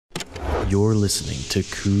You're listening to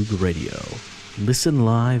KOUG Radio. Listen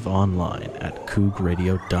live online at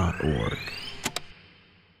KOUGradio.org.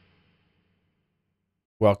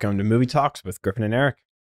 Welcome to Movie Talks with Griffin and Eric.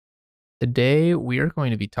 Today we are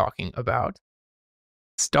going to be talking about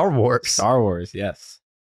Star Wars. Star Wars, yes.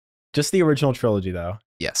 Just the original trilogy, though.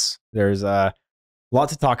 Yes. There's a lot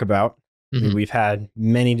to talk about. Mhm. I mean, we've had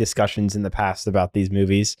many discussions in the past about these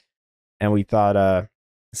movies, and we thought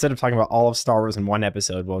instead of talking about all of Star Wars in one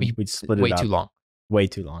episode, we'd split it Way up. too long. Way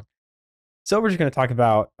too long. So we're just going to talk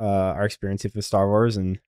about our experience with Star Wars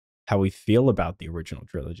and how we feel about the original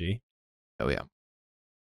trilogy. Oh, yeah.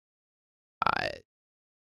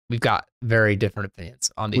 We've got very different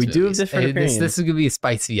opinions on these We movies. do have different opinions. This is going to be a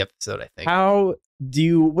spicy episode, I think.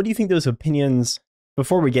 What do you think those opinions,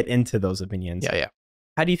 before we get into those opinions, Yeah.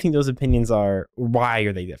 how do you think those opinions are? Why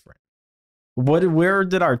are they different? Where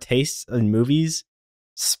did our tastes in movies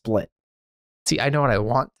split? See, I know what I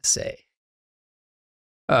want to say.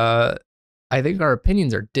 I think our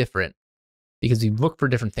opinions are different because we look for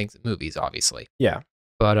different things in movies, obviously. Yeah.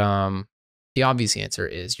 But the obvious answer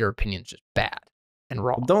is your opinion's just bad and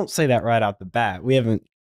wrong. Well, don't say that right out the bat. We haven't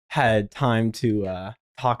had time to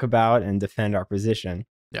talk about and defend our position.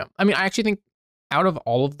 Yeah. I mean, I actually think out of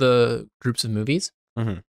all of the groups of movies,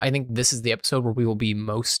 Mhm. I think this is the episode where we will be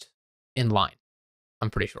most in line. I'm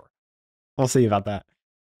pretty sure. We'll see about that.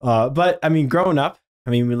 But I mean, growing up,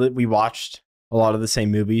 we watched a lot of the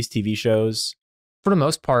same movies, TV shows. For the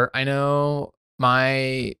most part, I know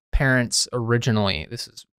my parents originally, this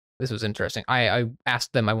was interesting. I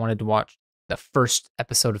asked them, I wanted to watch the first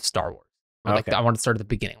episode of Star Wars. Okay. I wanted to start at the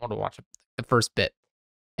beginning. I wanted to watch the first bit.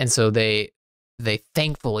 And so they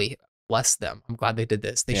thankfully, bless them, I'm glad they did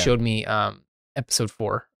this. They Yeah. showed me episode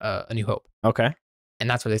 4, A New Hope. Okay. And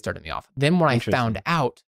that's where they started me off. Then when I Interesting. found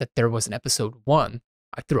out that there was an episode 1,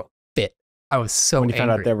 I threw a fit. I was so When you found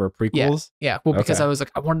out angry. there were prequels. Yeah, well, because Okay. I was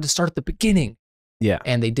like, I wanted to start at the beginning. Yeah.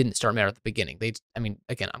 And they didn't start me out at the beginning.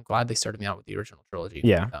 Again, I'm glad they started me out with the original trilogy.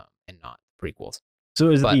 Yeah. And not prequels. So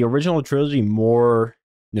is But- the original trilogy more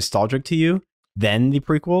nostalgic to you than the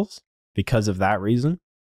prequels because of that reason?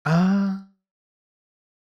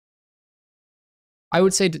 I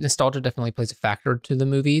would say that nostalgia definitely plays a factor to the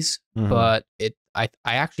movies, Mhm. but I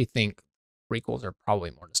actually think prequels are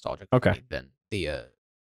probably more nostalgic for Okay. me than the OT.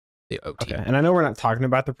 Okay. And I know we're not talking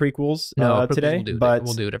about the prequels No, prequels today, we'll but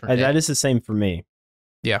do a different day. that is the same for me.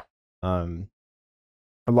 Yeah.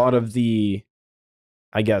 A lot of the,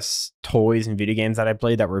 I guess, toys and video games that I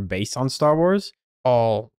played that were based on Star Wars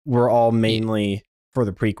were all mainly for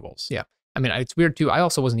the prequels. Yeah. I mean, it's weird too. I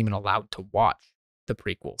also wasn't even allowed to watch the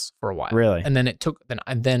prequels for a while. Really? And then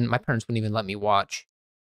then my parents wouldn't even let me watch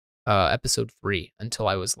episode 3 until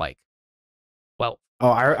I was like 12. Oh,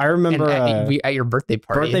 I remember At your birthday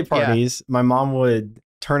party. birthday Yeah. parties, my mom would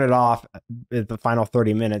turn it off at the final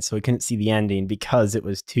 30 minutes so we couldn't see the ending because it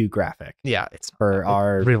was too graphic. Yeah, it's For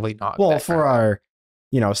our- really not. Well, that for graphic.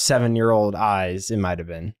 our 7-year-old eyes, it might have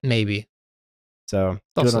been. Maybe. So It's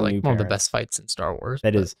good also on like you, one of the parents. best fights in Star Wars.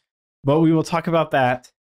 That is. But we will talk about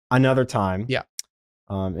that another time. Yeah.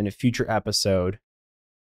 In a future episode.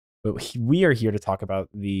 But we are here to talk about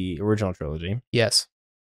the original trilogy. Yes.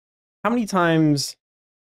 How many times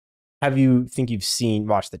have you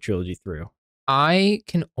watched the trilogy through? I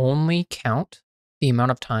can only count the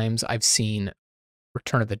amount of times I've seen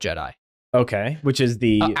Return of the Jedi. Okay, which is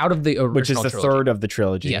the Out of the original which is the trilogy. third of the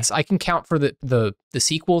trilogy. Yes, I can count for the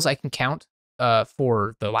sequels. I can count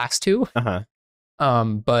for the last 2. Uh-huh.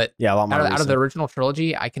 But Yeah, a lot more out of the recent. original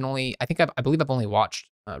trilogy, I believe I've only watched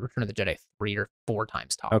Return of the Jedi 3 or 4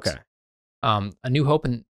 times tops. Okay. A New Hope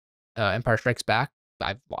and Empire Strikes Back,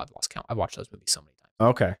 I've lost count. I've watched those movies so many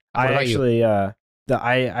times. Okay. What I about you? actually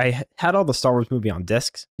I had all the Star Wars movie on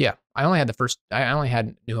discs. Yeah, I only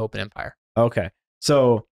had New Hope and Empire. Okay.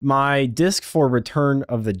 So my disc for Return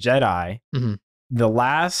of the Jedi, Mhm. the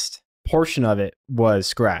last portion of it was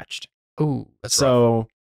scratched. Ooh, that's rough. So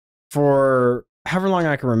for however long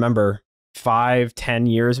I can remember, 5-10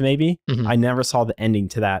 years maybe, Mhm. I never saw the ending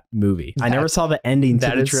to that movie. I never That- saw the ending to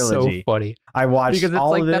That the is trilogy. so funny I watched because it's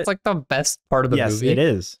all like of it. that's like the best part of the Yes, movie. it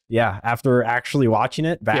is. Yeah. After actually watching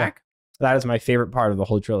it back, that is my favorite part of the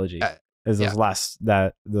whole trilogy. Is those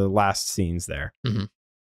the last scenes there. Mhm.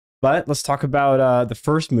 But let's talk about the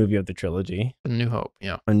first movie of the trilogy, A New Hope.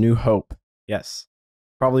 Yeah. A New Hope. Yes,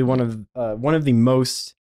 probably one of the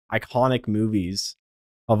most iconic movies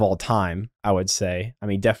of all time, I would say. I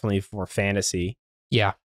mean, definitely for fantasy.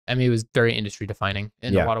 Yeah. I mean, it was very industry defining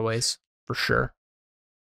in Yeah. a lot of ways, for sure.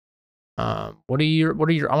 What are your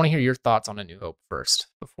I want to hear your thoughts on A New Hope first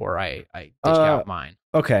before I dish out mine.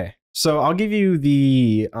 Okay, so I'll give you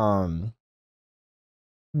the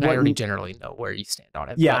I already generally know where you stand on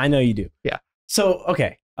it. Yeah, but I know you do. Yeah. So,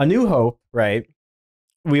 okay, A New Hope, right?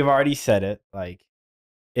 We've already said it. Like,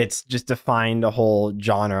 it's just defined a whole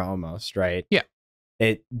genre almost, right? Yeah.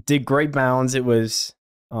 It did great bounds. It was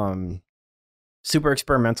super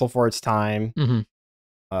experimental for its time. Mhm.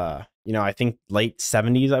 I think late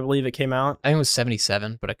 70s, I believe it came out. I think it was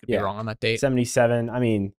 77, but I could be wrong on that date. 77. I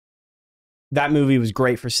mean, that movie was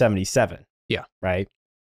great for 77. Yeah. Right?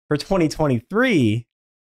 For 2023,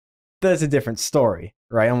 that's a different story,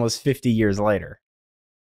 right? Almost 50 years later.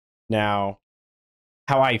 Now,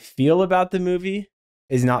 how I feel about the movie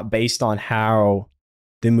is not based on how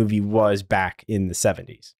the movie was back in the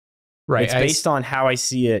 70s. Right. It's based on how I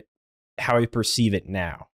see it, how I perceive it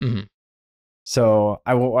now. Mhm. So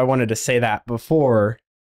I wanted to say that before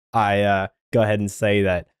I go ahead and say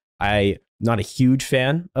that I'm not a huge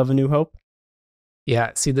fan of A New Hope.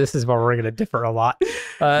 Yeah, see, this is where we're going to differ a lot.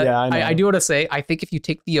 Yeah, I know. I do want to say, I think if you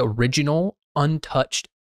take the original, untouched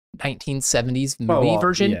 1970s movie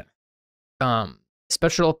version,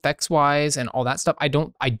 special effects wise and all that stuff, I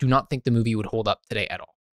do not think the movie would hold up today at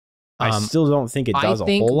all. I still don't think it does a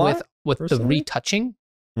whole lot. With the retouching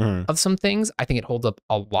of some things, I think it holds up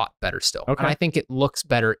a lot better still. Okay. And I think it looks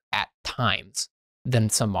better at times than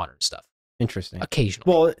some modern stuff. Interesting.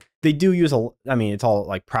 Occasionally. Well, they do use it's all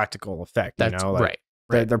like practical effect, That's like,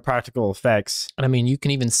 right. They're practical effects. And I mean, you can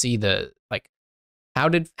even see the, like, how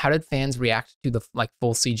did fans react to the like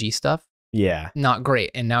full CG stuff? Yeah. Not great.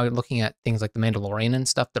 And now you're looking at things like The Mandalorian and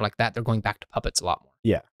stuff. They're like that. They're going back to puppets a lot more.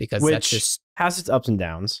 Yeah. Because Which that's just has its ups and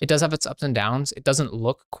downs. It does have its ups and downs. It doesn't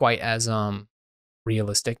look quite as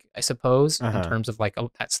realistic, I suppose, in terms of like, oh,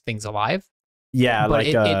 that's things alive. Yeah, but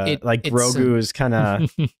like Grogu is kind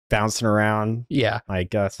of bouncing around. Yeah.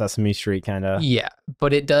 Like Sesame Street kind of. Yeah.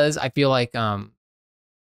 But it does, I feel like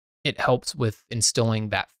it helps with instilling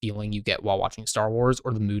that feeling you get while watching Star Wars,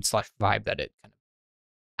 or the mood / vibe that it kind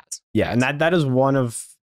of has. Yeah, and that is one of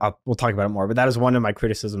we'll talk about it more, but that is one of my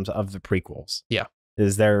criticisms of the prequels. Yeah.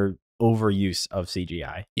 Is their overuse of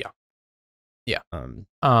CGI. Yeah. Yeah.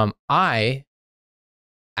 I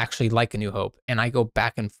actually like A New Hope, and I go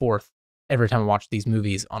back and forth every time I watch these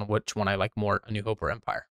movies on which one I like more, A New Hope or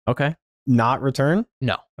Empire. Okay. Not Return?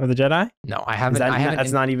 No. Of the Jedi? No, I haven't.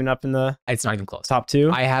 That's not even up in the It's not even close. top two?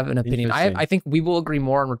 I have an opinion. I think we will agree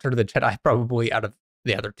more on Return of the Jedi probably out of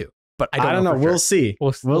the other two. But I don't know. We'll see.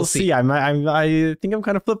 We'll see. I think I'm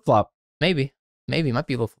kind of flip-flop. Maybe. Might be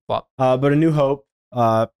a little flip-flop. But A New Hope,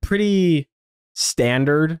 pretty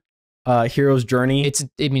standard hero's journey. It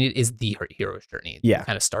is the hero's journey. Yeah. It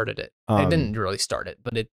kind of started it. It didn't really start it,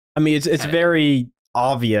 but it. I mean, it's very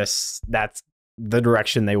obvious that's the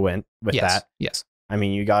direction they went with that. Yes. I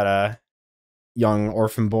mean, you got a young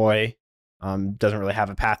orphan boy, doesn't really have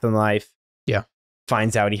a path in life. Yeah.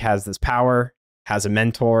 Finds out he has this power, has a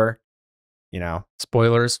mentor,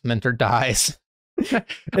 Spoilers, mentor dies. If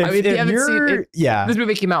you haven't seen it, yeah. This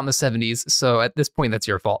movie came out in the 70s, so at this point, that's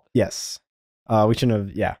your fault. Yes. We shouldn't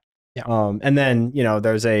have, yeah. Yeah. And then,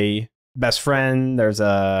 there's a best friend, there's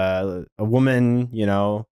a woman,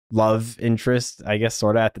 love interest, I guess,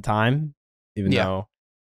 sort of at the time, even though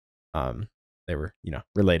they were,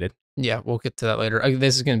 related. Yeah, we'll get to that later.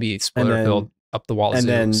 This is going to be spoiler filled up the wall. And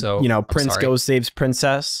then, so Prince goes, saves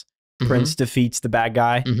Princess. Prince defeats the bad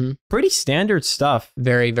guy. Pretty standard stuff.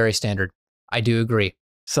 Very, very standard. I do agree.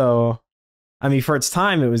 So, I mean, for its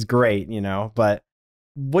time, it was great, but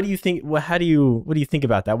what do you think? What do you think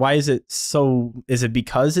about that? Why is it so? Is it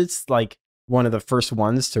because it's like one of the first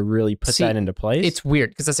ones to really put that into place? It's weird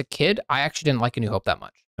because as a kid, I actually didn't like A New Hope that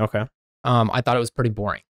much. Okay. I thought it was pretty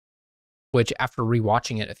boring, which after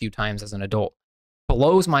rewatching it a few times as an adult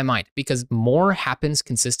blows my mind because more happens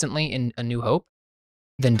consistently in A New Hope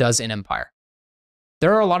than does in Empire.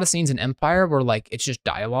 There are a lot of scenes in Empire where like it's just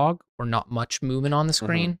dialogue or not much movement on the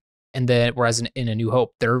screen, and then whereas in A New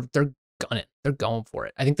Hope they're going for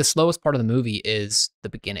it. I think the slowest part of the movie is the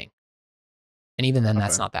beginning, and even then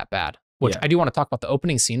that's not that bad. Which I do want to talk about the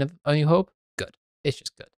opening scene of A New Hope. Good, it's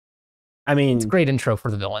just good. I mean, it's a great intro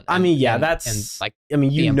for the villain. You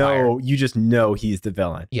just know he's the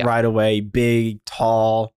villain right away. Big,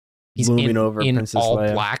 tall, he's looming over Princess all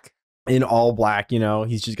Leia. Black. In all black,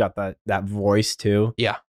 he's just got that voice too.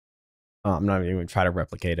 Yeah. I'm not even going to try to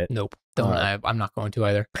replicate it. Nope. I'm not going to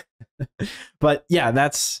either. But yeah,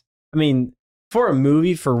 for a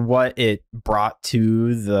movie, for what it brought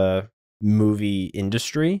to the movie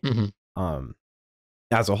industry,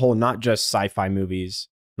 as a whole, not just sci-fi movies,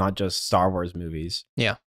 not just Star Wars movies.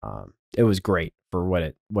 Yeah. It was great for what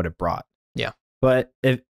it brought. Yeah. But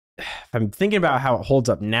I'm thinking about how it holds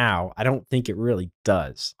up now, I don't think it really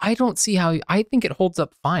does. I don't see how. I think it holds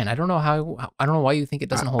up fine. I don't know how. I don't know why you think it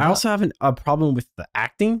doesn't hold I up. also have a problem with the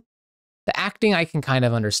acting. The acting I can kind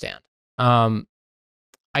of understand.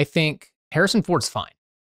 I think Harrison Ford's fine.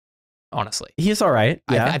 Honestly, He's all right.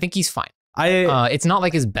 Yeah, I think he's fine. I It's not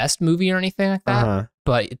like his best movie or anything like that,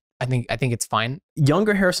 but I think it's fine.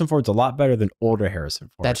 younger Harrison Ford's a lot better than older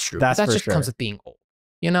Harrison Ford. That's true. That's That for just sure. comes with being old.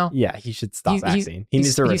 You know, Yeah, he should stop He's- acting. He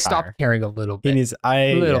needs to retire. He stopped caring a little bit. He needs.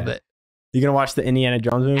 A little Yeah. bit. You gonna watch the Indiana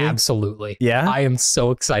Jones movie? Absolutely. Yeah. I am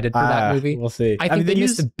so excited for that movie. We'll see. I think mean, they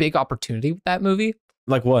missed a big opportunity with that movie.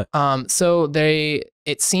 like what? So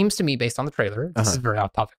it seems to me based on the trailer. This is very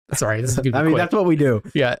off topic. Sorry, this is gonna be I mean, quick. that's what we do.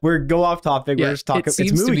 Yeah, We're go off topic. Yeah, We're just talking. it It's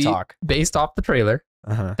seems to movie be talk. based off the trailer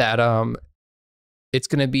Uh-huh. that it's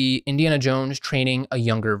gonna be Indiana Jones training a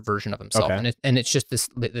younger version of himself, Okay. and it's just this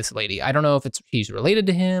lady. I don't know if she's related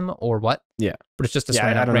to him or what. Yeah. but it's just this Yeah,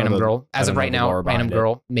 I don't know random the- girl. I As don't of know right the now, lore random behind it.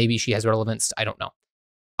 girl. Maybe she has relevance. I don't know.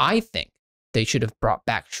 I think they should have brought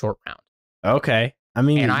back Short Round. Okay. I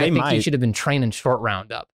mean, And I they think might. he should have been training Short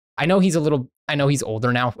Round up. I know he's older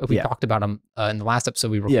now. We Yeah. talked about him in the last episode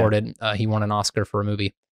we recorded. He won an Oscar for a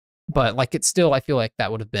movie. But like it's still, I feel like that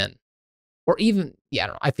would have been, or even, I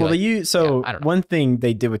don't know. I feel Well, like, I don't know. one thing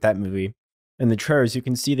they did with that movie in the trailers, you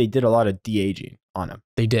can see they did a lot of de-aging on him.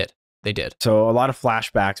 They did. They did. So a lot of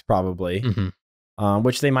flashbacks probably,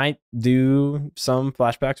 which they might do some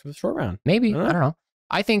flashbacks with Short Round. Maybe. I I don't don't know.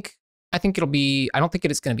 I think it'll be, I don't think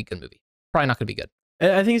it's going to be a good movie. Probably not going to be good.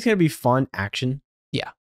 I think it's gonna be fun action. Yeah.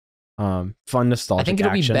 Fun nostalgic. I think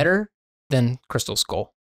it'll action. be better than Crystal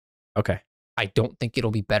Skull. Okay. I don't think it'll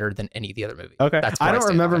be better than any of the other movies. Okay. That's where I don't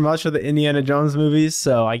stand remember on it. much of the Indiana Jones movies,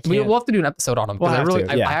 so I can't. We'll have to do an episode on them We'll because have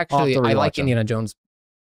to, yeah. I I'll have actually to I like rewatch 'em. Indiana Jones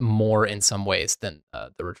more in some ways than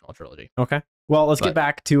the original trilogy. Okay. Well, let's But- get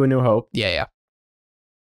back to A New Hope. Yeah.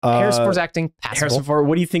 Harrison Ford's acting passable. Harrison Ford.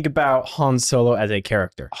 What do you think about Han Solo as a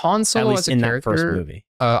character? Han At Solo least as a in character, that first movie.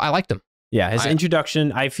 I liked him. Yeah, his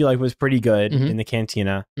introduction I feel like was pretty good Mhm. in the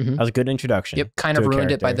cantina. Mhm. That was a good introduction. Yep, kind to of a ruined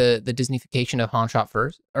it by character. the Disneyfication of Han shot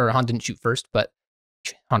first, or Han didn't shoot first, but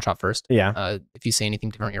Han shot first. Yeah, If you say anything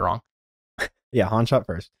different, you're wrong. yeah, Han shot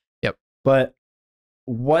first. Yep. But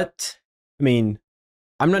I mean,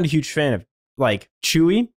 I'm not a huge fan of like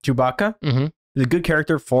Chewbacca. Mm-hmm. He's a good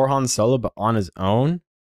character for Han Solo, but on his own,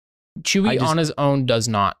 Chewie on his own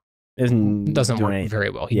doesn't doesn't work do anything. very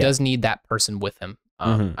well. He Yeah. does need that person with him.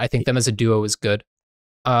 Mhm. I think them as a duo is good.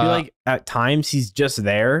 I feel like at times he's just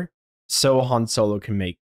there so Han Solo can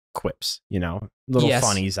make quips, little Yes.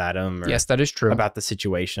 funnies at him or yes, that is true. about the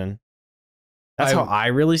situation. That's I- how I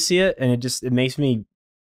really see it, and it makes me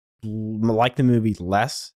like the movie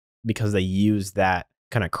less because they use that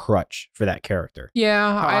kind of crutch for that character.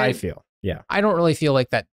 Yeah, How I feel. Yeah. I don't really feel like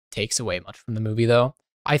that takes away much from the movie, though.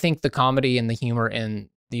 I think the comedy and the humor in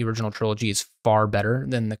the original trilogy is far better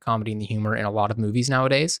than the comedy and the humor in a lot of movies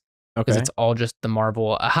nowadays. Because Okay. it's all just the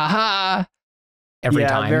Marvel, every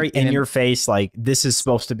time. very And in your face, like this is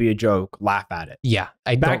supposed to be a joke. Laugh at it. Yeah,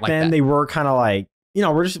 I Back don't like then, that. they were kind of like,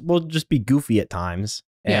 we'll just be goofy at times,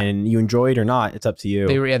 Yeah. and you enjoy it or not, it's up to you.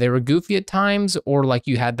 They were goofy at times, or like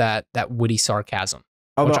you had that witty sarcasm.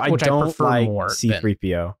 Although which I I don't prefer like more than-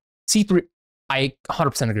 C-3PO. C3, I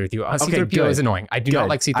 100% agree with you. C3PO is good. annoying. I do not Good.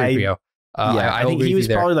 like C3PO. I think agree he with was you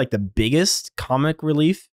there. probably like the biggest comic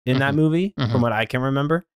relief in that movie, Mhm. from what I can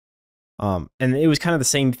remember. And it was kind of the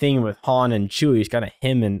same thing with Han and Chewie. It's kind of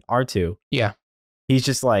him and R2. Yeah. He's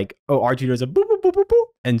just like, oh, R2 does a boop, boop, boop, boop, boop.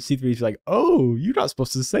 And C3's like, oh, you're not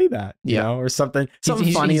supposed to say that, or something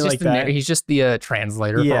funny he's like just that. He's just the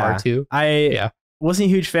translator Yeah. for R2. I wasn't a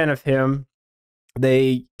huge fan of him.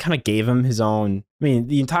 They kind of gave him his own,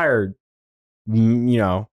 the entire,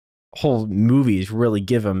 whole movies really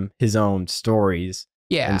give him his own stories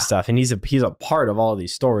Yeah. and stuff. And he's a part of all of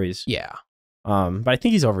these stories. Yeah. But I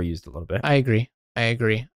think he's overused a little bit. I agree.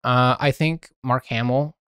 I think Mark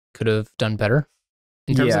Hamill could have done better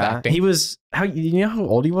in terms of acting. He was how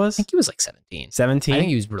old he was? I think he was like 17. 17. I think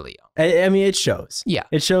he was really young. I mean, it shows. Yeah.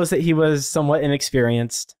 It shows that he was somewhat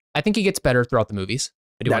inexperienced. I think he gets better throughout the movies.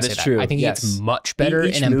 I do That want to is say true, that. I think he yes. gets much better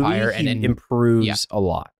Each in movie, Empire he and improves a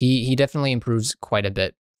lot. he definitely improves quite a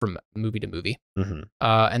bit from movie to movie. Mm-hmm.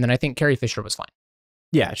 And then I think Carrie Fisher was fine.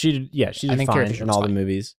 Yeah, she did. Yeah, she I did think Carrie fine Fisher in was all the fine.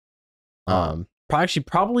 movies.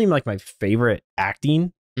 Probably like my favorite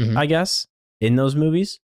acting, Mhm. I guess, in those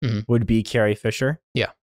movies Mhm. would be Carrie Fisher.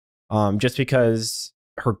 Yeah. Just because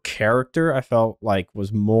her character, I felt like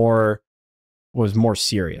was more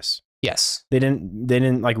serious. Yes. They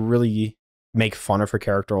didn't like really make fun of her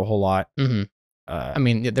character a whole lot. hmm I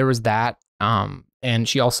mean, there was that. And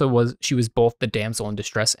she was both the damsel in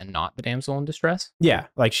distress and not the damsel in distress. Yeah,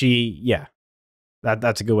 like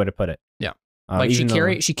that's a good way to put it. Yeah. Like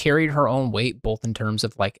she carried her own weight, both in terms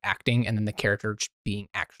of like acting and then the character being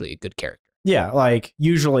actually a good character. Yeah, like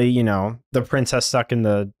usually, you know, the princess stuck in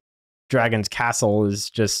the dragon's castle is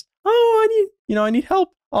just, oh, I need help,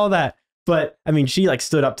 all that. But I mean, she like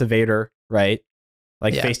stood up to Vader, right?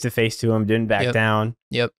 Like face to face to him, didn't back down.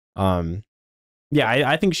 Yep. Yeah,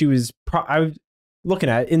 I think she was. I was looking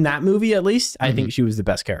at it, in that movie at least. I think she was the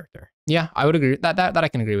best character. Yeah, I would agree. That I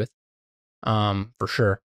can agree with. For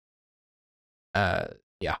sure.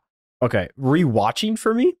 Yeah. Okay, rewatching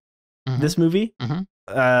for me this movie.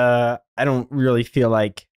 I don't really feel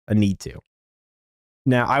like a need to.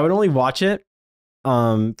 Now, I would only watch it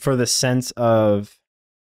for the sense of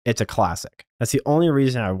it's a classic. That's the only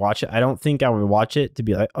reason I watch it. I don't think I would watch it to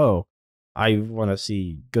be like, oh, I want to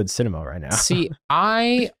see good cinema right now. See,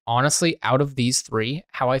 I honestly, out of these three,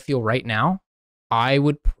 how I feel right now, I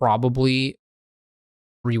would probably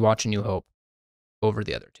rewatch A New Hope over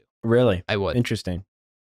the other two. Really? I would. Interesting.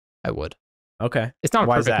 I would. Okay. It's not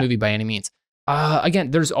a perfect movie by any means.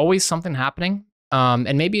 Again, there's always something happening.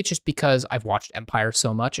 And maybe it's just because I've watched Empire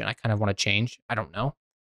so much and I kind of want to change. I don't know.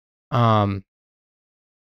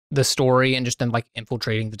 The story and just then like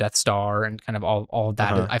infiltrating the Death Star and kind of all of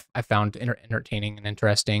that I found entertaining and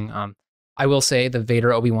interesting. I will say the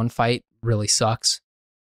Vader Obi-Wan fight really sucks.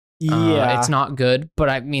 Yeah. It's not good, but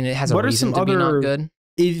I mean, it has a reason to be not good.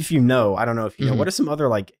 If you know, I don't know if you know, what are some other,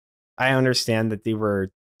 like, I understand that they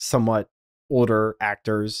were somewhat older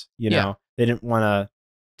actors, you know, they didn't want to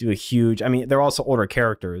do a huge, I mean, they're also older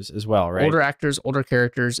characters as well, right? Older actors, older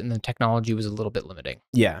characters, and the technology was a little bit limiting.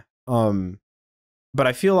 Yeah. But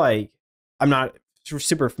I feel like I'm not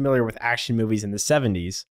super familiar with action movies in the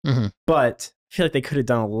 70s, but I feel like they could have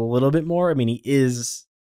done a little bit more. I mean, it is,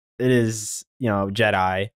 you know,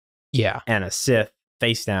 Jedi and a Sith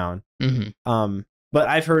face down. But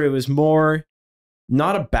I've heard it was more,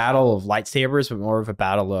 not a battle of lightsabers, but more of a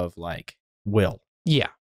battle of like will. Yeah.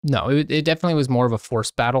 No, it definitely was more of a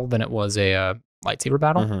force battle than it was a lightsaber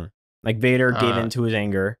battle. Like Vader gave into his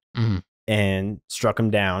anger and struck him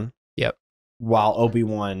down. Yep. While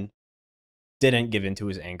Obi-Wan didn't give into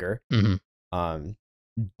his anger.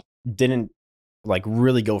 Didn't like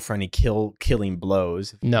really go for any killing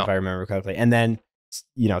blows. If I remember correctly. And then,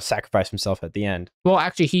 you know, sacrifice himself at the end. Well,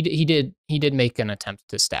 actually, he did make an attempt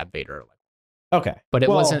to stab Vader. Okay, but it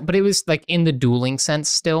wasn't. But it was like in the dueling sense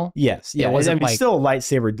still. Yes, yeah, it wasn't like, still a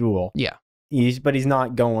lightsaber duel. Yeah, but he's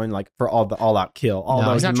not going like for all out kill.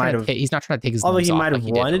 Although he's not trying to take his. Although he might have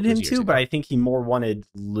wanted him to, but I think he more wanted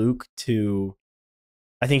Luke to.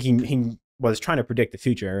 I think he was trying to predict the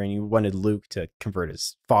future, and he wanted Luke to convert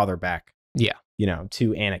his father back. Yeah, you know,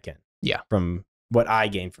 to Anakin. Yeah, from what I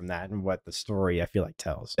gained from that and what the story I feel like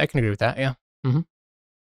tells. I can agree with that. Yeah.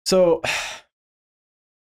 So,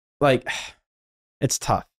 like, it's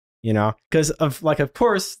tough, you know, because of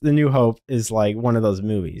course, The New Hope is like one of those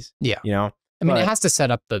movies. Yeah, you know. I mean, it has to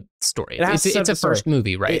set up the story. It's a first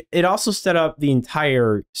movie, right? It also set up the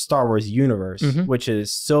entire Star Wars universe, which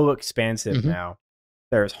is so expansive now.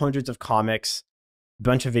 There's hundreds of comics, a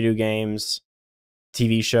bunch of video games,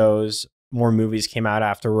 TV shows, more movies came out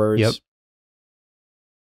afterwards. Yep.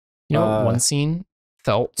 You know, one scene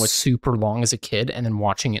felt super long as a kid, and then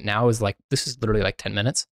watching it now is like, this is literally like 10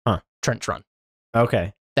 minutes. Trench Run.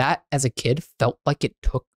 Okay. That, as a kid, felt like it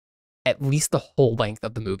took at least the whole length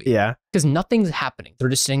of the movie. Yeah. Because nothing's happening. They're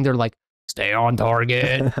just sitting there like, stay on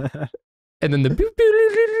target. And then the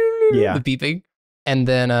the beeping. And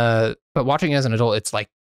then, but watching it as an adult, it's like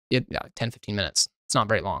 10, 15 minutes. It's not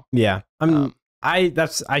very long. Yeah. I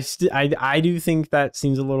do think that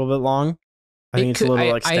seems a little bit long. I think it's a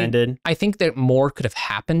little extended. I think that more could have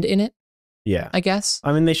happened in it. Yeah. I guess.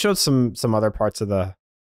 I mean, they showed some other parts of the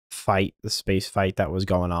fight, the space fight that was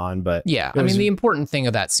going on, but yeah, I mean, the important thing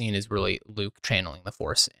of that scene is really Luke channeling the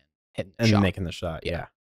Force and hitting the shot. Making the shot. Yeah.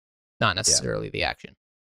 Not necessarily the action.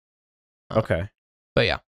 Okay. But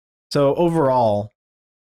yeah. So overall,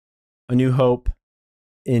 A New Hope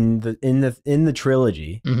in the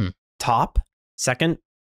trilogy, top, second,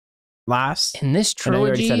 last. In this trilogy, I know you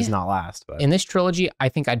already said it's not last, but in this trilogy, I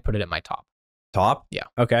think I'd put it at my top. Top? Yeah.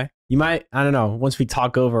 Okay. You might, I don't know, once we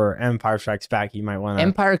talk over Empire Strikes Back, you might want to.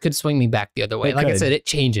 Empire could swing me back the other way. Like I said, it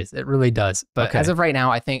changes. It really does. But as of right now,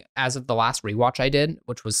 I think as of the last rewatch I did,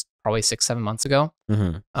 which was probably 6-7 months ago,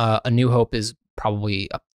 A New Hope is probably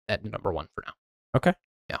up at number 1 for now. Okay.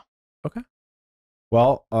 Yeah. Okay.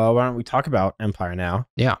 Well, why don't we talk about Empire now?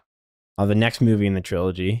 Yeah. The next movie in the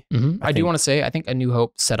trilogy. I do want to say, I think A New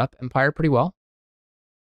Hope set up Empire pretty well.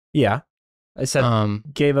 Yeah. I said,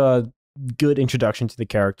 gave a good introduction to the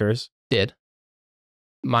characters. Did.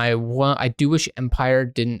 I do wish Empire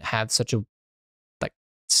didn't have such a like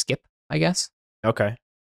skip, I guess. Okay.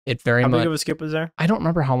 It very How much. big of a skip was there? I don't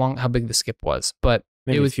remember how big the skip was, but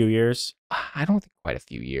Maybe it was a few years. I don't think quite a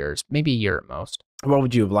few years, maybe a year at most. What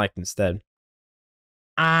would you have liked instead?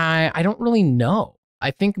 I don't really know.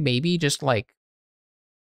 I think maybe just like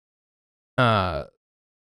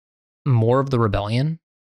more of the rebellion,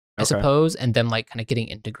 I Okay. suppose, and then like kind of getting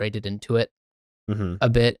integrated into it Mm-hmm. a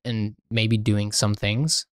bit and maybe doing some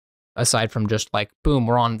things aside from just like boom,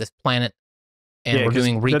 we're on this planet and we're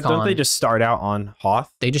doing recon. Don't they just start out on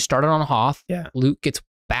Hoth? They just started on Hoth. Yeah. Luke gets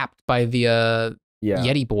bapped by the Yeah.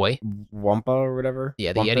 Yeti boy. Wampa or whatever.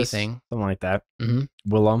 Yeah, the Yeti Wampus, thing. something like that. Mhm.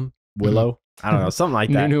 Willow. I don't know, something like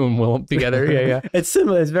that. Nunu and Will together. Yeah. It's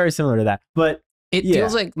similar. It's very similar to that. But It Yeah.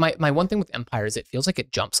 feels like my one thing with Empire is it feels like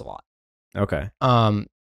it jumps a lot. okay.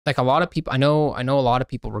 Like a lot of people, I know a lot of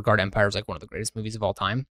people regard Empire as like one of the greatest movies of all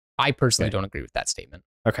time. I personally Okay. don't agree with that statement.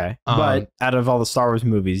 Okay. But out of all the Star Wars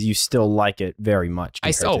movies, you still like it very much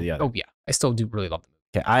compared to the other. I still do really love the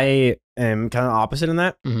movie. Okay. I am kind of opposite in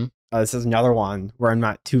that. Mhm. This is another one where I'm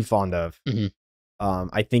not too fond of. Mhm.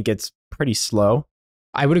 I think it's pretty slow.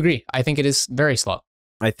 I would agree. I think it is very slow.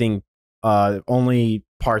 I think only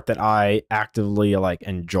part that I actively like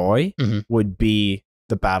enjoy Mhm. would be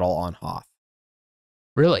the battle on Hoth.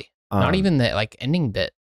 Really, not Um, even the like ending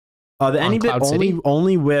bit. the on ending bit Cloud City?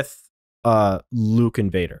 only with Luke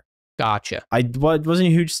and Vader. Gotcha. I wasn't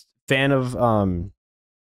a huge fan of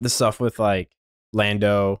the stuff with like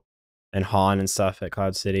Lando and Han and stuff at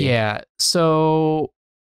Cloud City. Yeah. So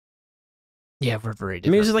yeah, we're very I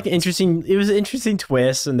different. mean, it was just like it was an interesting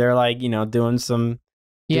twist, and they're like, doing some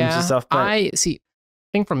yeah stuff. But I see.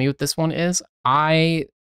 Thing for me with this one is I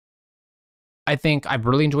think I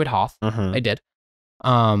really enjoyed Hoth. Mhm. I did.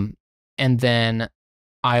 And then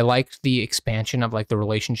I liked the expansion of like the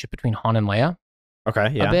relationship between Han and Leia okay, a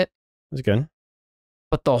yeah, it bit. was good.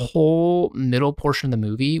 But the whole middle portion of the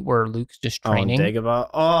movie where Luke's just training, Oh,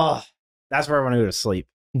 Dagobah. That's where I want to go to sleep.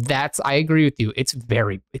 I agree with you. It's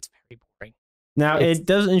very boring. Now It's- it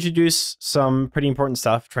does introduce some pretty important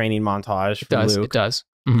stuff. Training montage for Luke, It does.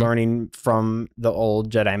 Mhm. learning from the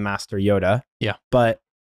old Jedi Master Yoda. Yeah. But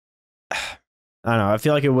I don't know. I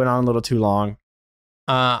feel like it went on a little too long.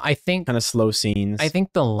 I think Kind of slow scenes.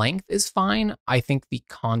 the length is fine. I think the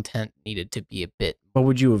content needed to be a bit. What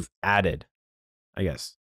would you have added? I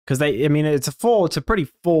guess because it's a pretty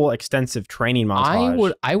full, extensive training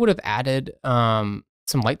montage. I would have added some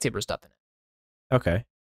lightsaber stuff in it. Okay.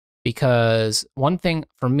 Because one thing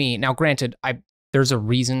for me, now granted, there's a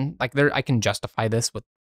reason, like I can justify this with,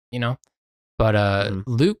 but Mhm.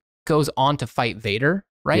 Luke goes on to fight Vader,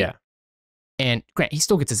 right? Yeah. And he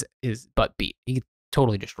still gets his butt beat. He gets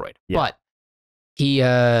totally destroyed. Yeah. But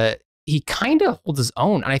he kind of holds his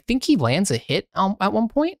own, and I think he lands a hit at one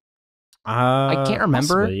point. I can't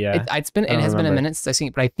remember. Possibly, yeah. It has been a remember. minute since I've seen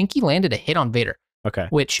it, but I think he landed a hit on Vader, Okay.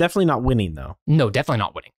 which Definitely not winning though. no, definitely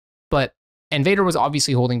not winning. And Vader was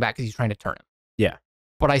obviously holding back because he's trying to turn him. Yeah.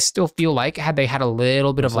 But I still feel like had they had a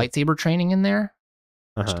little bit of Also- lightsaber training in there,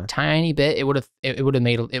 just Uh-huh. a tiny bit, it would have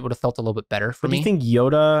felt a little bit better for But do me. you think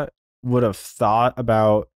Yoda would have thought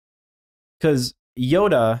about? Because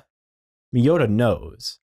Yoda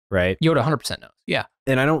knows, right? Yoda 100% knows. Yeah.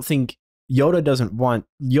 And I don't think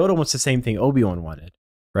Yoda wants the same thing Obi-Wan wanted,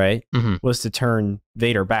 right? Mhm. Was to turn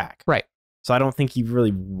Vader back. Right. So I don't think he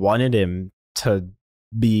really wanted him to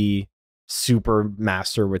be super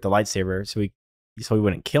master with the lightsaber, so he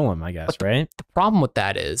wouldn't kill him, I guess, But right? The problem with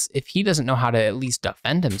that is if he doesn't know how to at least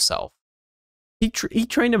defend himself, He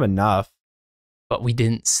trained him enough. but we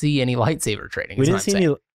didn't see any lightsaber training. We is didn't what see I'm any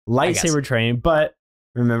saying. lightsaber training, but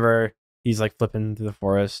remember, he's like flipping through the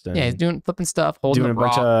forest. And Yeah, he's doing flipping stuff, holding doing up a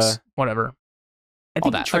bunch rocks, of- whatever. I all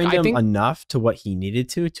think that. he Like, trained I him think- enough to what he needed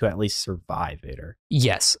to at least survive Vader.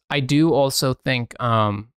 Yes, I do also think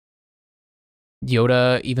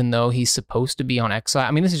Yoda, even though he's supposed to be on exile,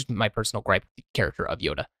 I mean, this is my personal gripe with the character of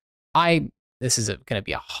Yoda. This is going to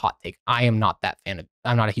be a hot take. I'm not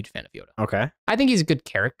a huge fan of Yoda. Okay. I think he's a good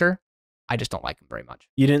character. I just don't like him very much.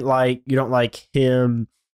 You don't like him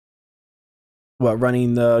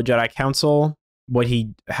running the Jedi Council?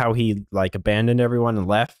 How he like abandoned everyone and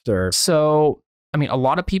left, or So, I mean, a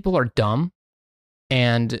lot of people are dumb,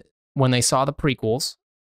 and when they saw the prequels,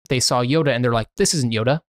 they saw Yoda and they're like, this isn't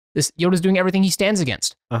Yoda. Yoda's doing everything he stands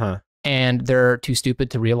against. And they're too stupid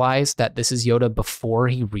to realize that this is Yoda before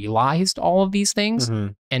he realized all of these things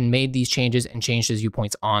Mhm. and made these changes and changed his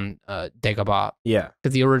viewpoints on Dagobah. Yeah.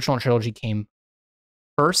 Because the original trilogy came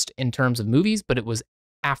first in terms of movies, but it was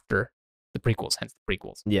after the prequels, hence the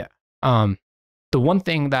prequels. Yeah. The one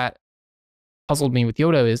thing that puzzled me with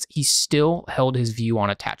Yoda is he still held his view on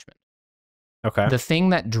attachment. Okay. The thing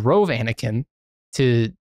that drove Anakin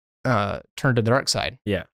to turn to the dark side,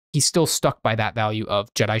 Yeah. he's still stuck by that value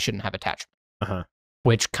of Jedi shouldn't have attachment, Uh-huh.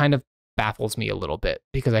 which kind of baffles me a little bit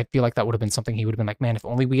because I feel like that would have been something he would have been like, man, if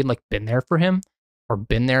only we had like been there for him or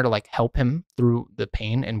been there to like help him through the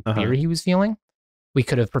pain and fear he was feeling, we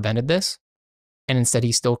could have prevented this. And instead,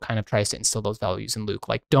 he still kind of tries to instill those values in Luke.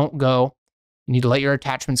 Like, don't go. You need to let your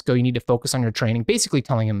attachments go. You need to focus on your training. Basically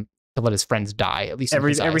telling him to let his friends die, at least in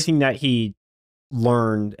his eyes. Everything that he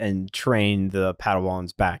learned and trained the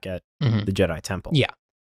Padawans back at the Jedi Temple. Yeah.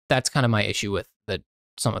 That's kind of my issue with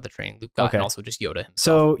some of the training Luke got, and also just Yoda himself.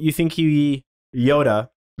 So you think Yoda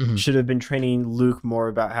should have been training Luke more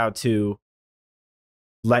about how to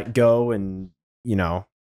let go and, you know,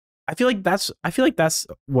 I feel like that's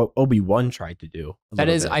what Obi-Wan tried to do. That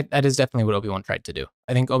is definitely what Obi-Wan tried to do.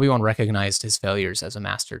 I think Obi-Wan recognized his failures as a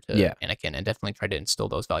master to Anakin and definitely tried to instill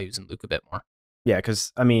those values in Luke a bit more. Yeah,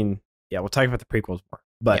 because I mean, we'll talk about the prequels more,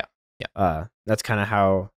 but that's kind of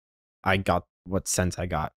how I got what sense I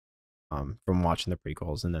got from watching the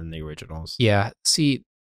prequels and then the originals. Yeah, see,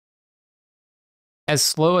 as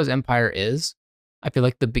slow as Empire is, I feel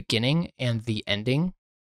like the beginning and the ending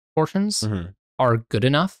portions are good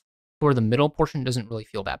enough where the middle portion doesn't really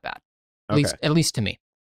feel that bad. At least to me.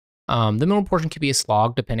 The middle portion could be a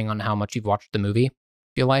slog depending on how much you've watched the movie,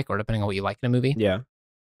 feel like, or depending on what you like in a movie. Yeah.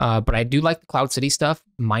 But I do like the Cloud City stuff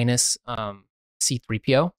minus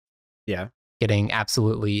C-3PO. Yeah. Getting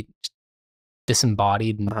absolutely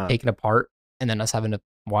disembodied and taken apart, and then us having to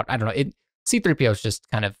watch. I don't know. C-3PO is just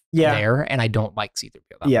kind of there, and I don't like C-3PO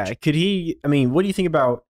that much. Could he? I mean, what do you think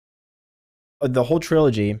about the whole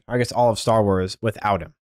trilogy? I guess all of Star Wars without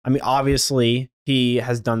him. I mean, obviously he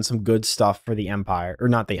has done some good stuff for the Empire, or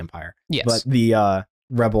not the Empire, but the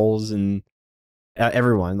Rebels and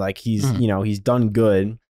everyone. Like he's he's done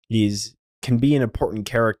good. Can be an important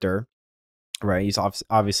character, right? He's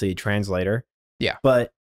obviously a translator. Yeah,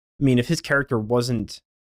 but I mean, if his character wasn't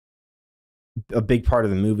a big part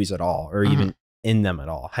of the movies at all, or even in them at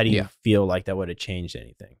all, how do you feel like that would have changed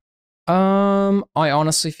anything? I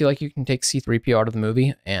honestly feel like you can take C-3PO out of the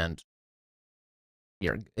movie and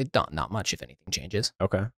not much, if anything, changes.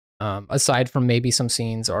 Okay. Aside from maybe some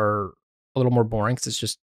scenes are a little more boring because it's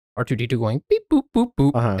just R2-D2 going beep boop boop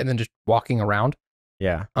boop and then just walking around.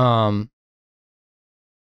 Yeah.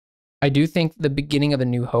 I do think the beginning of A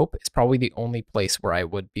New Hope is probably the only place where I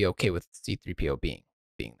would be okay with C-3PO being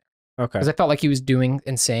there. Okay. Because I felt like he was doing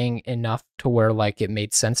and saying enough to where like it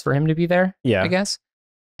made sense for him to be there. Yeah. I guess.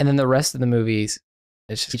 And then the rest of the movies,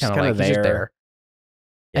 it's just kind of like he's just there.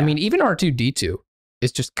 Yeah. I mean, even R2-D2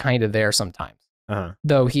 is just kind of there sometimes.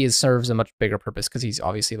 Though he serves a much bigger purpose because he's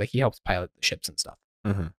obviously like he helps pilot the ships and stuff.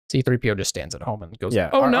 C-3PO just stands at home and goes,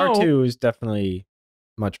 "Oh no!" R2 is definitely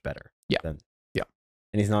much better. Yeah.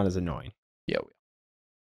 And he's not as annoying. Yeah.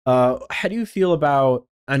 How do you feel about?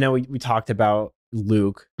 I know we talked about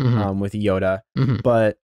Luke with Yoda,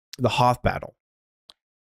 but the Hoth battle.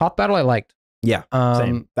 Hoth battle, I liked. Yeah,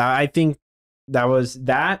 same. I think that was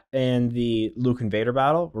that and the Luke and Vader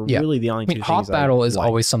battle were really the only two things. Hoth battle is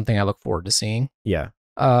always something I look forward to seeing. Yeah.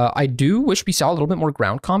 I do wish we saw a little bit more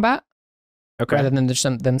ground combat. Okay. Rather than just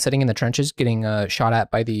them sitting in the trenches getting shot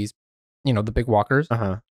at by these, the big walkers.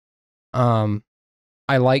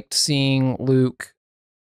 I liked seeing Luke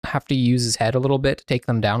have to use his head a little bit to take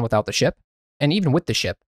them down without the ship. And even with the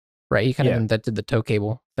ship, right? He kind of invented the tow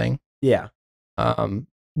cable thing. Yeah.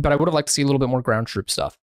 But I would have liked to see a little bit more ground troop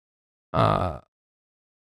stuff. I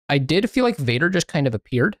did feel like Vader just kind of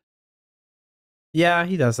appeared. Yeah,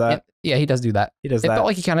 he does that. Yeah, he does do that. It felt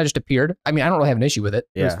like he kind of just appeared. I mean, I don't really have an issue with it.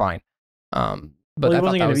 It was fine. But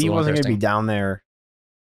he wasn't going to be down there,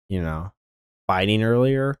 fighting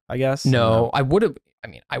earlier, I guess. No, I would have. I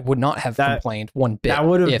mean, I would not have complained one bit. That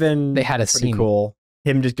would have been they had a scene cool.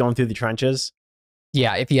 Him just going through the trenches.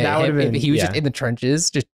 Yeah, if he was just in the trenches,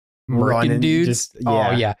 just running dudes.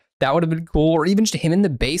 That would have been cool. Or even just him in the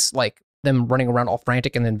base, like them running around all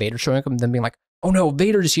frantic, and then Vader showing up, and then being like, "Oh no,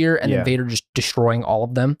 Vader's here!" And then Vader just destroying all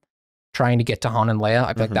of them, trying to get to Han and Leia.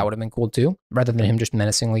 I feel like that would have been cool too, rather than him just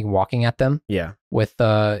menacingly walking at them. Yeah, with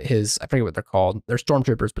his, I forget what they're called. They're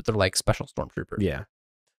stormtroopers, but they're like special stormtroopers. Yeah.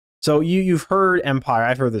 So you've heard Empire.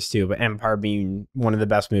 I've heard this too, but Empire being one of the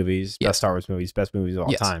best movies, best Star Wars movies, best movies of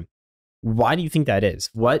all time. Why do you think that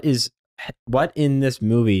is? What in this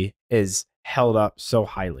movie is held up so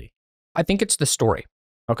highly? I think it's the story.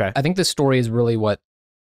 Okay. I think the story is really what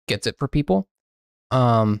gets it for people.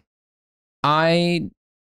 I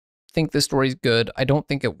think the story's good. I don't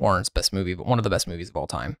think it warrants best movie, but one of the best movies of all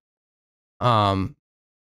time. And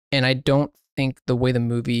I don't think the way the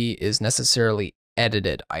movie is necessarily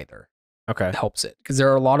edited either Okay. helps it, because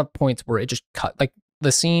there are a lot of points where it just cut. Like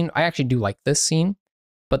the scene, I actually do like this scene,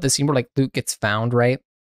 but the scene where like Luke gets found, right,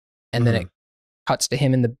 and then it cuts to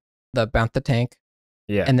him in the bantha tank,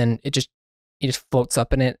 Yeah. and then he just floats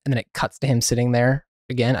up in it, and then it cuts to him sitting there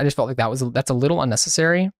again. I just felt like that's a little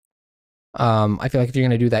unnecessary. I feel like if you're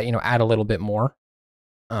gonna do that, add a little bit more.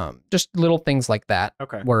 Just little things like that,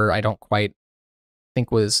 Okay. where I don't quite think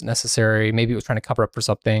was necessary. Maybe it was trying to cover up for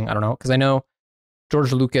something. I don't know, because I know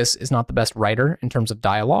George Lucas is not the best writer in terms of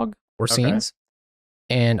dialogue or scenes,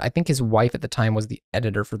 and I think his wife at the time was the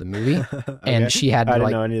editor for the movie, and she had to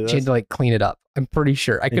like clean it up. I'm pretty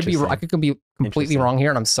sure. I could be completely wrong here,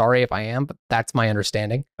 and I'm sorry if I am, but that's my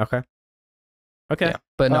understanding. Okay. Yeah.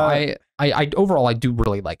 But no, I overall I do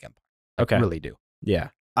really like Empire. I really do.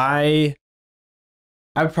 Yeah. I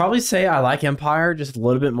would probably say I like Empire just a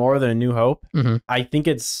little bit more than A New Hope. Mm-hmm. I think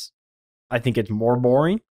it's more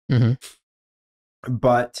boring. Mm-hmm.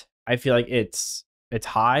 But I feel like its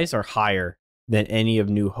highs are higher than any of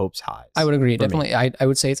New Hope's highs. I would agree. Definitely. I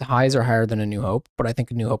would say its highs are higher than A New Hope, but I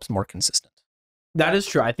think A New Hope's more consistent. That is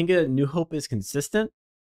true. I think A New Hope is consistent,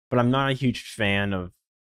 but I'm not a huge fan of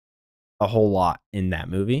a whole lot in that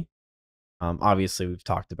movie. Obviously we've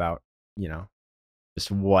talked about,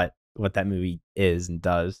 just what that movie is and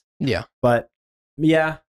does. Yeah. But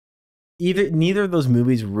yeah, neither of those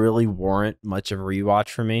movies really warrant much of a rewatch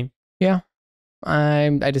for me. Yeah.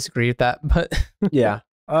 I disagree with that, but yeah.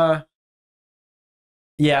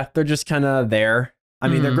 Yeah, they're just kind of there. I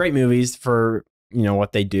mean, they're great movies for,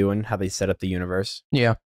 what they do and how they set up the universe.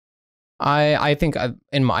 Yeah. I think I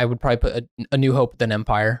would probably put a New Hope then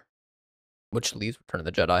Empire, which leaves Return of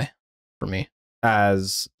the Jedi for me.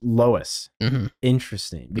 As lowest. Mm-hmm.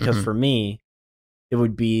 Interesting. Because for me, it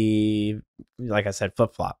would be, like I said,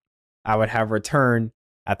 flip-flop. I would have Return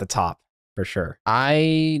at the top for sure.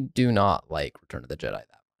 I do not like Return of the Jedi that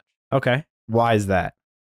much. Okay. Why is that?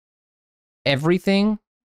 Everything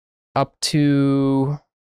up to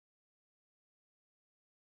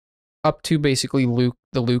basically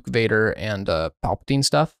the Luke, Vader, and Palpatine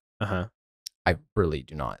stuff. I really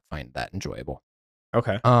do not find that enjoyable.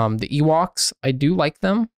 Okay. The Ewoks, I do like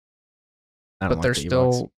them, but like they're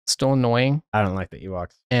still annoying. I don't like the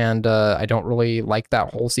Ewoks, and I don't really like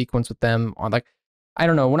that whole sequence with them. On like, I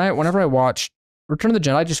don't know. Whenever I watch Return of the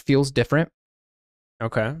Jedi, just feels different.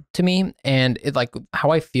 Okay. To me, and it like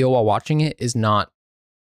how I feel while watching it is not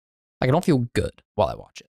like I don't feel good while I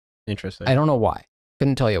watch it. Interesting. I don't know why.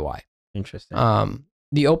 Couldn't tell you why. Interesting.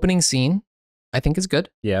 The opening scene, I think is good.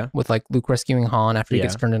 Yeah. With like Luke rescuing Han after he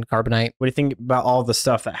gets turned into carbonite. What do you think about all the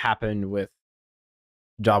stuff that happened with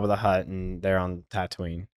Jabba the Hutt and they're on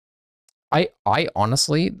Tatooine? I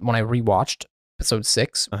honestly, when I rewatched episode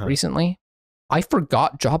 6 recently, I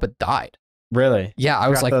forgot Jabba died. Really? Yeah, I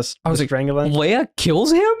was like, strangling? Leia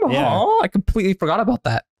kills him? Yeah. Huh? I completely forgot about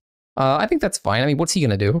that. I think that's fine. I mean, what's he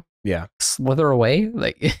gonna do? Yeah. Slither away?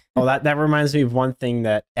 Like oh, that reminds me of one thing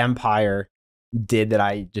that Empire did that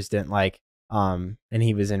I just didn't like. And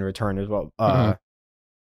he was in Return as well.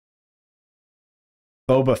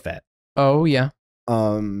 Boba Fett. Oh yeah.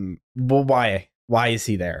 Well, why is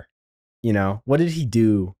he there? What did he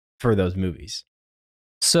do for those movies?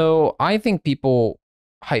 So I think people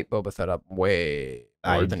hype Boba Fett up way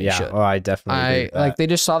more than he should. Oh, I definitely agree with that. Like they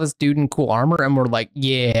just saw this dude in cool armor and were like,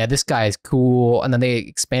 yeah, this guy's cool. And then they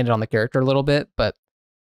expanded on the character a little bit. But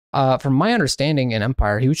from my understanding in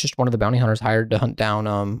Empire, he was just one of the bounty hunters hired to hunt down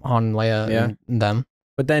Han and Leia and them.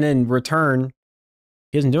 But then in Return,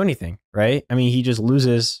 he doesn't do anything, right? I mean, he just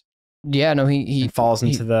loses. Yeah, no, he falls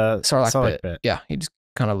into the Sarlacc pit. Yeah, he just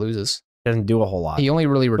kind of loses. Doesn't do a whole lot. He only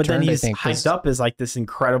really returned, but then he's I think, hyped up as like this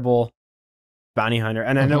incredible bounty hunter.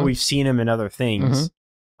 And I know we've seen him in other things,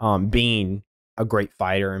 being a great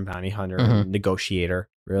fighter and bounty hunter and negotiator,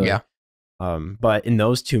 really. Yeah. But in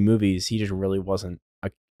those two movies, he just really wasn't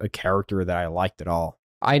a character that I liked at all.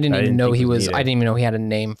 I didn't even know he was. I didn't even know he had a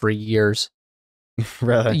name for years.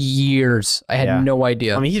 Really? Years. I had no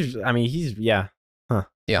idea. I mean, he's yeah. Huh.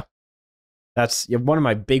 Yeah. That's one of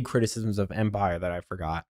my big criticisms of Empire that I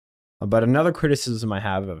forgot. But another criticism I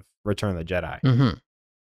have of Return of the Jedi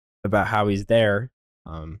about how he's there,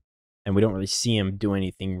 and we don't really see him do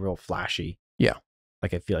anything real flashy. Yeah.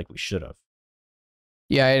 Like I feel like we should have.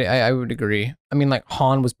 Yeah, I would agree. I mean, like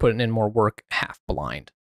Han was putting in more work half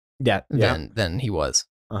blind. Yeah. Than he was.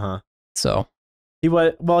 So he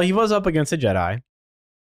was up against a Jedi.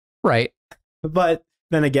 Right. But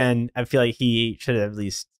then again, I feel like he should have at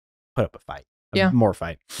least put up a fight. More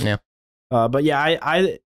fight. Yeah. But yeah,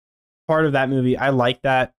 I part of that movie, I like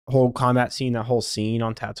that whole combat scene, that whole scene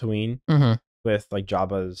on Tatooine with like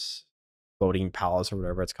Jabba's floating palace or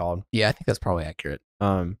whatever it's called. Yeah, I think that's probably accurate.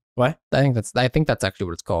 What? I think that's actually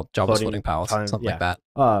what it's called. Jabba's Floating floating palace, palace, something yeah. like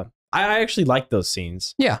that. I actually like those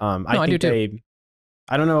scenes. Yeah. I do think too.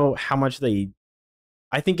 I don't know how much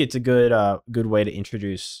I think it's a good way to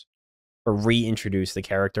introduce or reintroduce the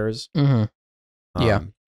characters. Mm-hmm. Yeah.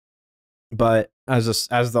 But as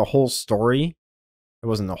the whole story, there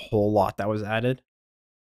wasn't a whole lot that was added.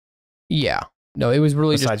 Yeah. No, it was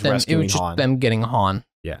really Besides just them. It rescuing was just Han. them getting Han.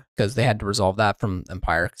 Yeah. Because they had to resolve that from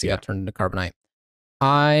Empire because he Yeah. got turned into Carbonite.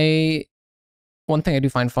 One thing I do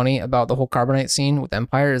find funny about the whole Carbonite scene with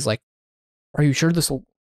Empire is like, are you sure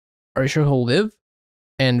he'll live?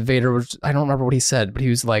 And Vader was, I don't remember what he said, but he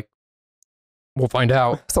was like, we'll find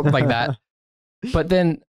out, something like that. But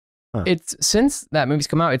then it's, since that movie's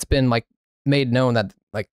come out, it's been like made known that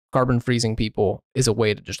like carbon freezing people is a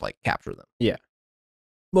way to just like capture them. Yeah.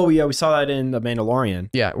 Well, yeah, we saw that in The Mandalorian.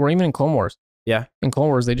 Yeah, or even in Clone Wars. Yeah. In Clone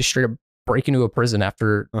Wars, they just straight up break into a prison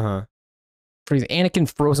after freezing. Anakin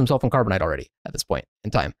froze himself in carbonite already at this point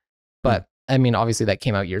in time. But I mean, obviously that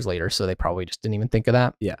came out years later, so they probably just didn't even think of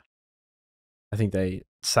that. Yeah. I think they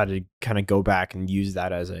decided to kind of go back and use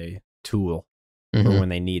that as a tool for when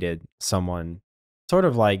they needed someone sort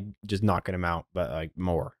of like just knocking him out, but like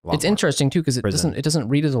more. It's interesting too, because it doesn't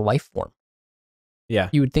read as a life form. Yeah.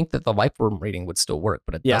 You would think that the life form rating would still work,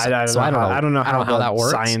 but it Yeah, doesn't. I don't know how that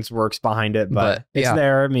works. Science works behind it, but it's yeah.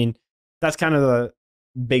 there. I mean, that's kind of the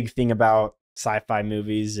big thing about sci-fi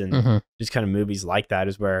movies and just kind of movies like that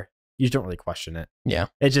is where you just don't really question it. Yeah.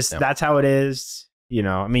 It's just that's how it is. You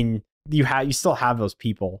know, I mean, you still have those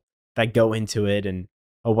people that go into it and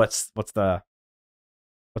what's the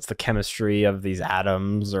chemistry of these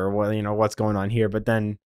atoms or what, you know, what's going on here, but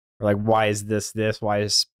then like, why is this why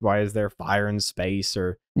is there fire in space?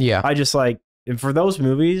 Or I just like, and for those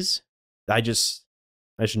movies I just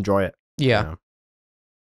enjoy it, yeah, you know,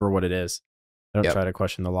 for what it is. I don't try to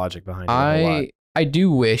question the logic behind it a whole lot. I do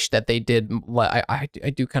wish that they did. I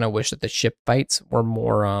do kind of wish that the ship fights were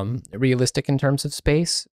more realistic in terms of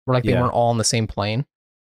space, where like they weren't all on the same plane.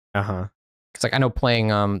 Because like I know playing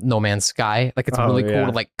No Man's Sky, like it's really cool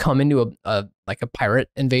to like come into a pirate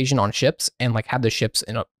invasion on ships and like have the ships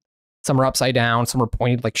in some are upside down, some are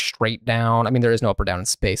pointed like straight down. I mean, there is no up or down in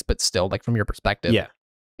space, but still like from your perspective,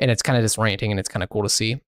 and it's kind of disorienting and it's kind of cool to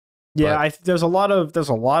see. Yeah, there's a lot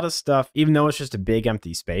of stuff, even though it's just a big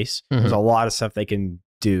empty space. There's a lot of stuff they can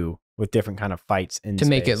do with different kind of fights in to space.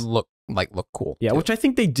 make it look cool. Yeah, too. which I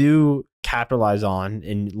think they do capitalize on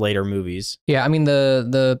in later movies. Yeah, I mean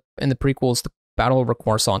the in the prequels, the Battle over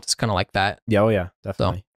Coruscant is kind of like that. Yeah, oh yeah,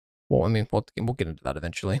 definitely. So, well, I mean, we'll get into that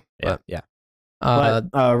eventually. Yeah, but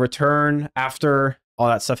Return, after all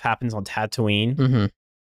that stuff happens on Tatooine,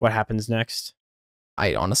 what happens next?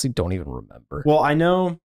 I honestly don't even remember. Well, I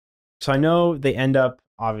know they end up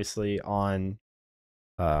obviously on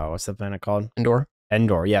what's the planet called?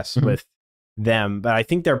 Endor, yes, with them, but I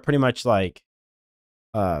think they're pretty much like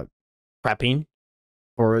prepping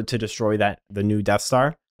to destroy the new Death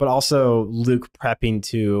Star, but also Luke prepping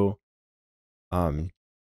to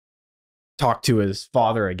talk to his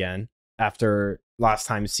father again after last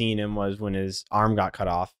time seeing him was when his arm got cut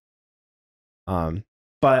off.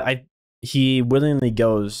 But he willingly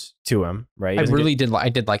goes to him, right? I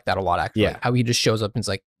did like that a lot, actually. Yeah. How he just shows up and is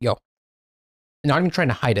like, yo, not even trying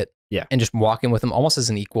to hide it. Yeah. And just walking with him almost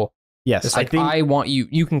as an equal. Yes. It's like, I want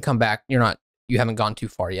you can come back. You haven't gone too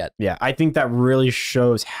far yet. Yeah. I think that really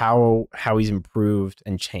shows how he's improved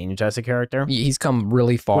and changed as a character. He's come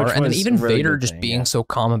really far. And then even really Vader just being so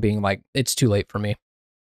calm and being like, it's too late for me.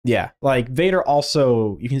 Yeah. Like Vader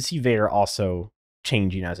also, you can see Vader also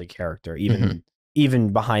changing as a character,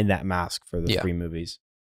 even behind that mask for the 3 movies.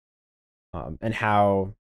 And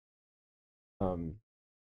how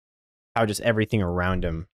just everything around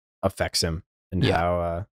him affects him, and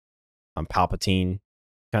how Palpatine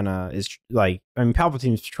kind of is like, I mean,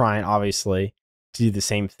 Palpatine's trying obviously to do the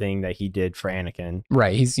same thing that he did for Anakin.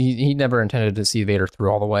 Right. He never intended to see Vader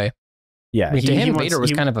through all the way. Yeah. I mean, to him, Vader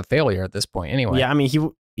was kind of a failure at this point anyway. Yeah. I mean,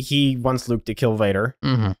 he wants Luke to kill Vader.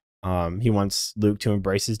 He wants Luke to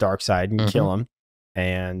embrace his dark side and kill him,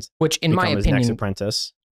 and which, in my opinion, his next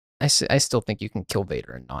apprentice. I still think you can kill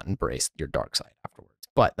Vader and not embrace your dark side afterwards,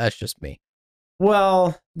 but that's just me.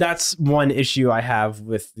 Well, that's one issue I have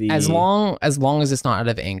with the as long as it's not out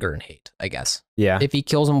of anger and hate, I guess. Yeah. If he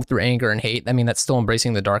kills him through anger and hate, I mean, that's still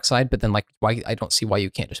embracing the dark side. But then, like, why? I don't see why you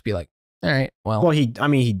can't just be like, all right, well. Well, he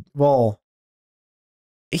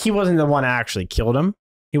wasn't the one that actually killed him.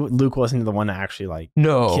 Luke wasn't the one that actually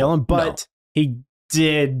kill him, but he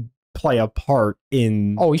did play a part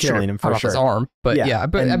in killing him for sure. His arm, but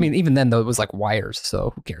but I mean, even then though, it was like wires,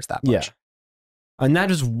 so who cares that much? Yeah, and that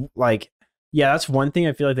is like, Yeah, that's one thing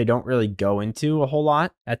I feel like they don't really go into a whole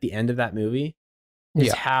lot at the end of that movie. Is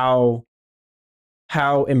Yeah.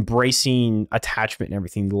 how embracing attachment and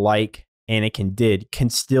everything, like Anakin did, can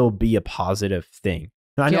still be a positive thing.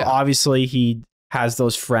 And I know obviously he has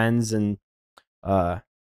those friends and Leia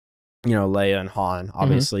and Han.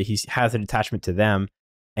 Obviously he has an attachment to them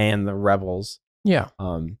and the rebels. Yeah.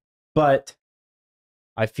 But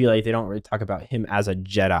I feel like they don't really talk about him as a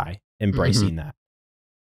Jedi embracing that.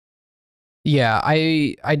 Yeah,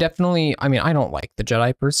 I definitely, I mean, I don't like the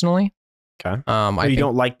Jedi personally. Okay. I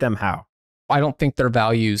don't like them how? I don't think their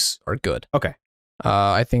values are good. Okay.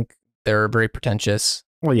 I think they're very pretentious.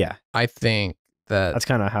 Well, yeah. I think that's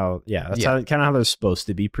kind of how, kind of how they're supposed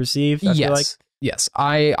to be perceived. I feel like. Yes.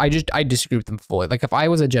 I disagree with them fully. Like if I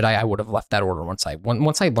was a Jedi, I would have left that order once I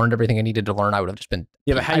learned everything I needed to learn. I would have just been.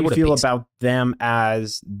 Yeah, but how do you feel about them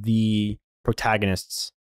as the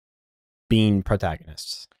protagonists being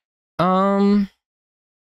protagonists? I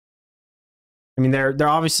mean, they're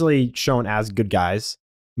obviously shown as good guys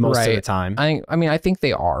most of the time. I think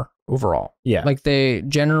they are overall. Yeah. Like they,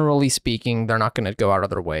 generally speaking, they're not going to go out of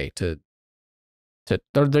their way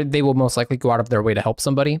they will most likely go out of their way to help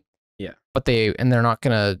somebody. Yeah. But they're not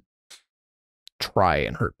going to try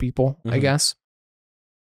and hurt people, I guess.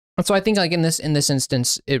 And so I think like in this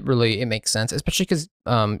instance, it makes sense, especially because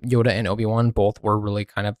Yoda and Obi-Wan both were really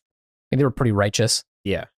kind of, they were pretty righteous.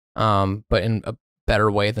 Yeah. But in a better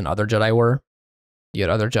way than other Jedi were. You had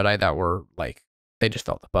other Jedi that were like, they just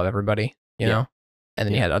felt above everybody, you know? And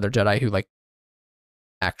then you had other Jedi who like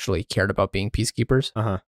actually cared about being peacekeepers.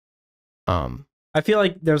 I feel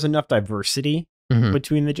like there's enough diversity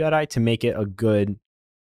between the Jedi to make it a good,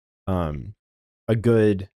 I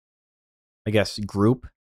guess, group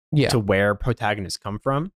to where protagonists come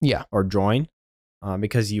from. Yeah. Or join,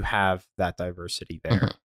 because you have that diversity there.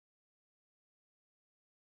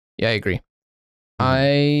 Yeah, I agree.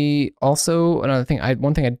 I also, one thing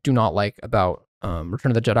I do not like about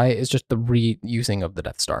Return of the Jedi is just the reusing of the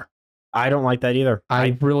Death Star. I don't like that either.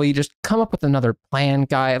 I really just come up with another plan,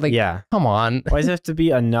 guy. Like, come on. Why does it have to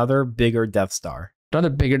be another bigger Death Star? Another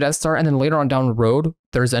bigger Death Star, and then later on down the road,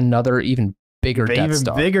 there's another even bigger Death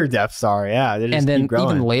Star. Bigger Death Star, yeah. And then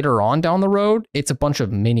even later on down the road, it's a bunch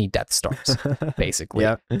of mini Death Stars, basically.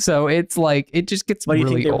 Yeah. So it's like, it just gets really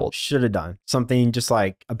old. What do you think they should have done? Something just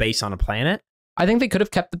like a base on a planet? I think they could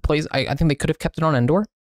have kept the place. I think they could have kept it on Endor.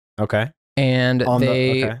 Okay. And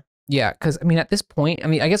yeah, because I mean, at this point,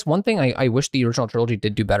 I guess one thing I wish the original trilogy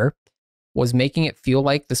did do better was making it feel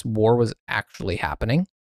like this war was actually happening.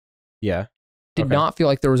 Yeah. Did not feel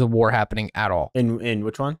like there was a war happening at all. In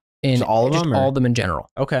which one? In just all of them? All of them in general.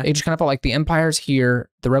 Okay. It just kind of felt like the Empire's here,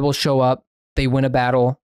 the rebels show up, they win a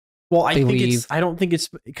battle. Well, I don't think it's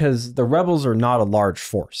because the rebels are not a large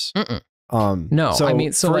force. No, so I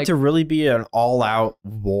mean, for it to really be an all-out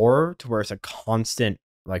war, to where it's a constant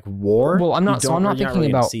like war. Well, I'm not thinking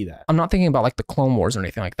about see that. I'm not thinking about like the Clone Wars or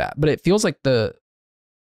anything like that. But it feels like the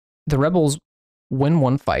rebels win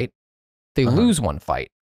one fight, they lose one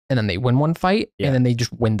fight, and then they win one fight, and then they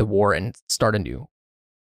just win the war and start a new,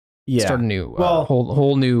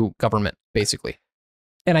 whole new government basically.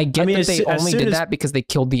 And I get that they only did that because they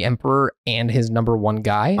killed the Emperor and his number one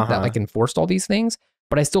guy that like enforced all these things.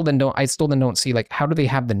 But I still then don't see like, how do they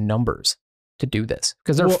have the numbers to do this?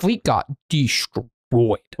 Because their fleet got destroyed.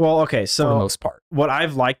 Well, okay, so for the most part, what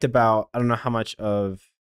I've liked about, I don't know how much of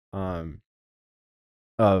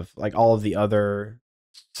like all of the other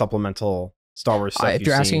supplemental Star Wars stuff. If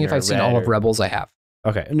you're asking if I've seen all of Rebels, I have.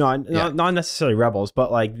 Okay, no, not necessarily Rebels,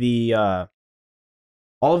 but like the all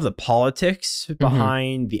of the politics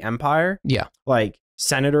behind the Empire. Yeah, like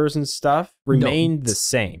senators and stuff remained the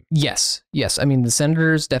same. Yes. I mean, the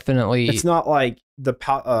senators definitely. It's not like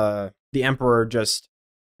the Emperor just.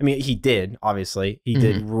 I mean, he did, obviously. He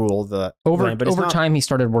did rule the land, but over time, he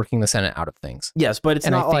started working the Senate out of things. Yes, but it's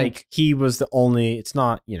not like he was the only. It's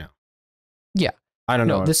not, Yeah. I don't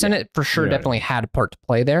know. The Senate for sure definitely had a part to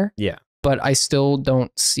play there. Yeah. But I still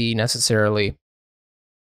don't see necessarily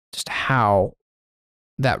just how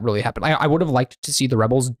that really happened. I would have liked to see the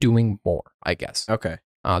rebels doing more, I guess. Okay.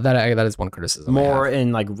 That is one criticism. More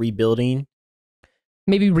in like rebuilding.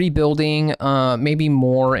 Maybe rebuilding, maybe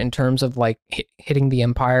more in terms of like hitting the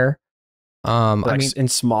Empire. Like I mean, in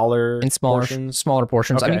smaller portions.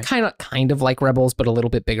 Okay. I mean, kind of like Rebels, but a little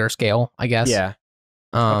bit bigger scale, I guess. Yeah.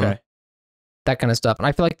 Okay. That kind of stuff, and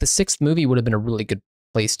I feel like the 6th movie would have been a really good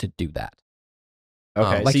place to do that.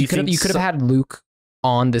 Okay, like so you could have had Luke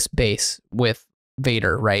on this base with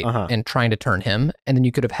Vader, right, and trying to turn him, and then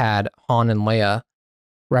you could have had Han and Leia,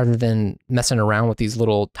 rather than messing around with these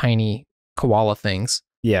little tiny koala things.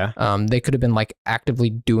 Yeah. They could have been like actively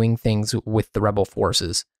doing things with the rebel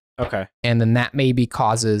forces, Okay. and then that maybe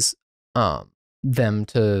causes them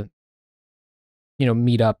to,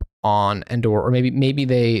 meet up on Endor, or maybe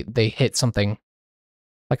they hit something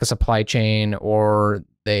like a supply chain, or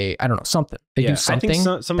I don't know, something. They do something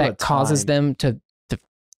some that of the causes time- them to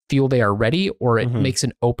feel they are ready, or it Mhm. makes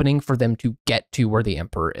an opening for them to get to where the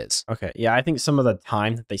Emperor is. Okay. Yeah, I think some of the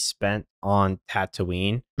time that they spent on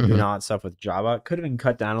Tatooine Mhm. doing all that stuff with Jabba could have been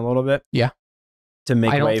cut down a little bit. Yeah. To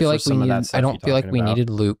make I don't way feel for like we some of that needed. stuff I you're don't feel like talking we about. needed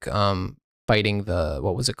Luke fighting the,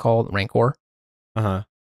 what was it called, Rancor. Uh-huh. I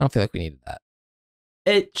don't feel like we needed that.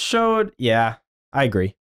 It showed, yeah, I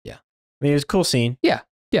agree. Yeah. I mean, it was a cool scene. Yeah.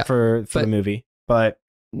 For the But- movie. But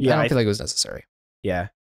yeah, I don't feel like it was necessary. yeah.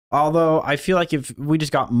 Although I feel like if we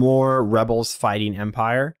just got more rebels fighting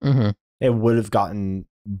Empire, Mm-hmm. it would have gotten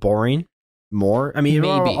boring more. I mean, it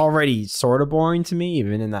was Maybe. already sort of boring to me,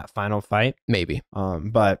 even in that final fight. Maybe.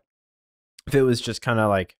 But if it was just kind of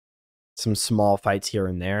like some small fights here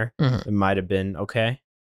and there, Mhm. it might have been okay.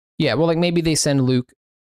 Yeah. Well, like maybe they send Luke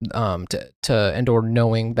to Endor,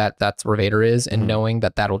 knowing that that's where Vader is, and Mhm. knowing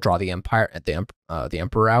that that'll draw the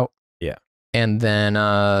Emperor out. Yeah. And then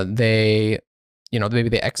they, maybe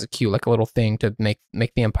they execute like a little thing to make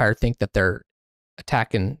the Empire think that they're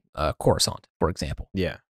attacking Coruscant, for example.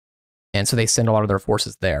 Yeah. And so they send a lot of their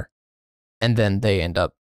forces there, and then they end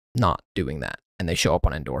up not doing that, and they show up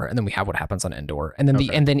on Endor, and then we have what happens on Endor, and then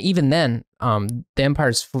Okay. even then, the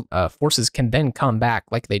Empire's forces can then come back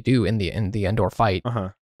like they do in the Endor fight, Uh-huh.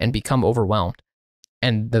 and become overwhelmed,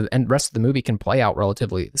 and the rest of the movie can play out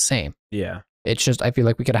relatively the same. Yeah. It's just, I feel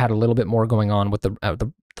like we could have had a little bit more going on with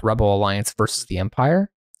the Rebel Alliance versus the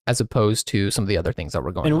Empire, as opposed to some of the other things that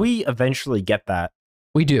were going And on. we eventually get that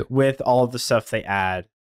We do. with all of the stuff they add.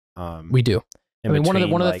 We do. In I mean, one of the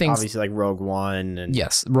between, like, things- obviously, like Rogue One and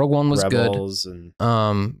Yes, Rogue One was Rebels and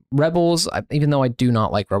good. Rebels, even though I do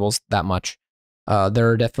not like Rebels that much, there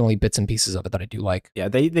are definitely bits and pieces of it that I do like. yeah,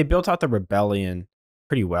 they built out the rebellion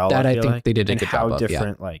pretty well. That I feel think like, they did a and good how job of, yeah.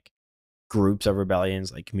 different like groups of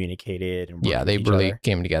rebellions like communicated and worked Yeah, with they each really other.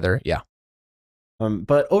 came together. Yeah.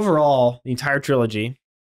 But overall, the entire trilogy,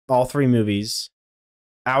 all three movies,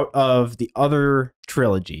 out of the other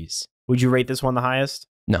trilogies, would you rate this one the highest?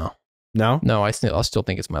 No, No, I still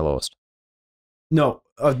think it's my lowest. no.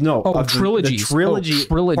 Oh, of the trilogies. trilogy Oh,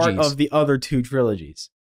 trilogies. part of the other two trilogies.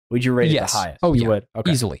 Would you rate Yes. it the highest? Oh, You yeah. would.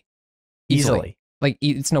 Okay. Easily. Easily. Like,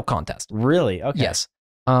 it's no contest. Really? Okay. Yes.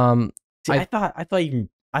 See, I-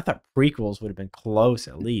 I thought prequels would have been close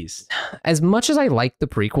at least. As much as I like the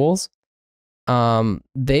prequels,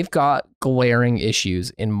 they've got glaring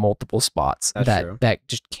issues in multiple spots That's true. that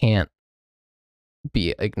just can't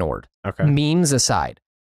be ignored. Okay. Memes aside,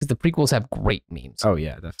 because the prequels have great memes. Oh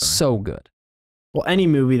yeah, definitely. So good. Well, any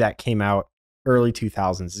movie that came out early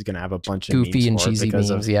 2000s is going to have a bunch of Goofy memes and for it cheesy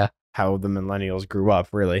because memes, of yeah. how the millennials grew up,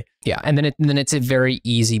 really. Yeah, and then it's a very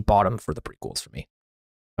easy bottom for the prequels for me.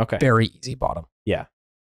 Okay. Very easy bottom.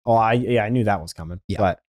 Oh, I knew that was coming. Yeah.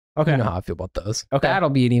 But okay. You know how I feel about those. Okay. That'll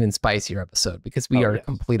be an even spicier episode because we Oh, are yes.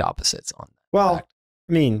 complete opposites on that. Well, fact.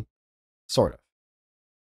 I mean, sort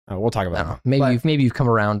of. We'll talk I about don't that. know. Maybe But- maybe you've come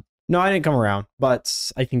around. No, I didn't come around,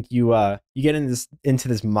 but I think you get into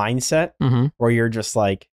this mindset Mm-hmm. where you're just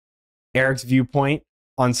like Eric's viewpoint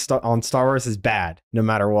on Star Wars is bad no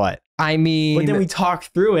matter what. I mean, But then we talk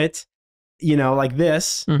through it, like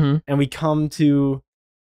this, Mhm. and we come to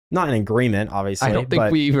not an agreement, obviously. I don't think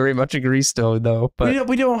but we very much agree still, though. But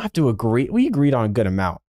we don't have to agree. We agreed on a good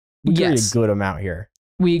amount. We agreed Yes. a good amount here.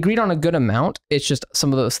 we agreed on a good amount. It's just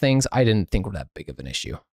some of those things I didn't think were that big of an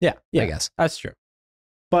issue. Yeah, I guess. that's true.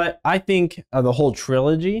 But I think the whole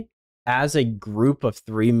trilogy, as a group of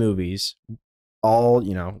three movies, all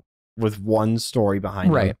with one story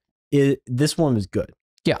behind Right. them, this one was good.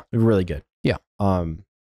 Yeah. Really good. Yeah.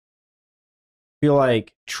 Feel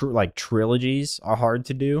like trilogies are hard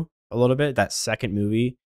to do a little bit. That second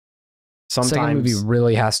movie, sometimes Second movie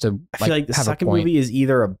really has to. I feel like the have second a point. movie is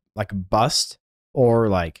either a bust or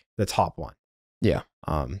like the top one. Yeah.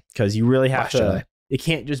 Because you really have Should I? to. It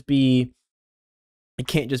can't just be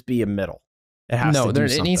a middle. It has No, to do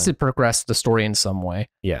it needs to something. progress the story in some way.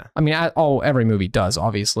 Yeah. I mean, every movie does,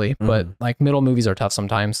 obviously, but Mhm. like middle movies are tough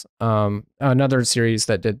sometimes. Another series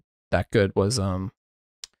that did that good was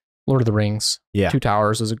Lord of the Rings. Yeah. Two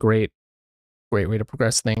Towers was a great way to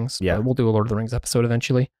progress things. Yeah. We'll do a Lord of the Rings episode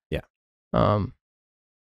eventually. Yeah.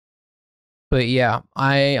 But yeah,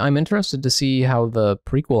 I'm interested to see how the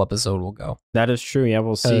prequel episode will go. That is true. Yeah,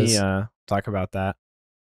 we'll see. 'Cause Talk about that.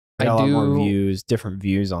 I Got a lot more do- different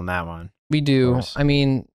views on that one. We do. course. I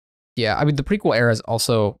mean, yeah. I mean, the prequel era is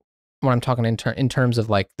also when I'm talking in terms of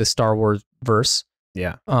like the Star Wars verse.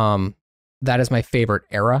 Yeah. That is my favorite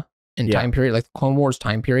era and Yeah. time period. Like the Clone Wars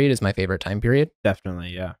time period is my favorite time period. Definitely,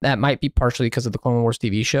 yeah. That might be partially because of the Clone Wars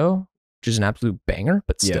TV show, which is an absolute banger,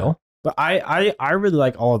 but Yeah. still. But I really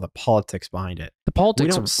like all of the politics behind it. The politics We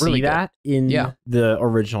don't are really see that in Yeah. the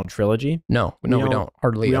original trilogy. No, we don't- don't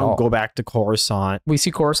hardly We at don't all. go back to Coruscant. We see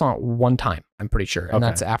Coruscant one time, I'm pretty sure, and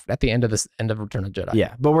Okay. that's at the end of Return of the Jedi.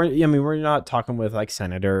 Yeah, but we're not talking with like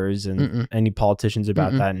senators and Mm-mm. any politicians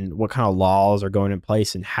about Mm-mm. that and what kind of laws are going in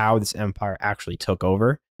place and how this empire actually took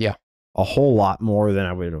over. Yeah. A whole lot more than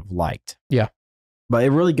I would have liked. Yeah. But it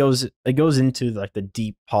really goes into like the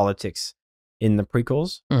deep politics in the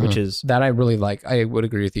prequels, which is That I really like. I would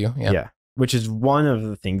agree with you. Yeah. which is one of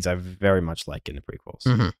the things I very much like in the prequels.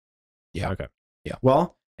 Mhm. Yeah. Okay. Yeah.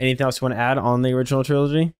 Well, anything else you want to add on the original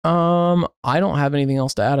trilogy? I don't have anything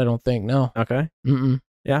else to add. I don't think. No. Okay.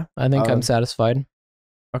 Yeah. I think I'm satisfied.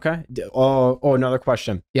 Okay. Oh, another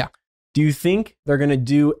question. Yeah. Do you think they're gonna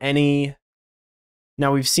do any?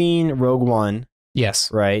 Now we've seen Rogue One,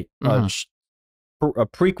 Yes. right? A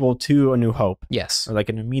prequel to A New Hope, Yes. or like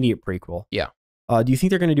an immediate prequel. Yeah. Do you think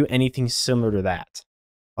they're gonna do anything similar to that?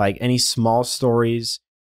 Like any small stories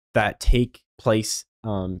that take place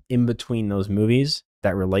in between those movies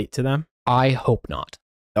that relate to them? I hope not.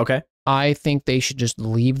 Okay. I think they should just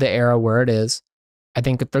leave the era where it is. I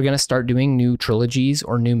think if they're going to start doing new trilogies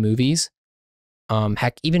or new movies,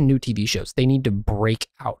 heck, even new TV shows, they need to break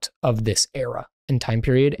out of this era and time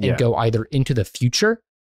period and Yeah. go either into the future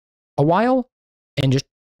a while and just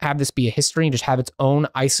have this be a history and just have its own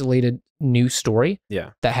isolated new story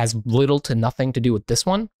Yeah. that has little to nothing to do with this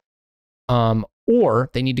one. Or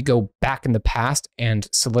they need to go back in the past and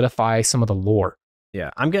solidify some of the lore.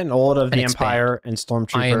 Yeah. I'm getting old of And the expand. Empire and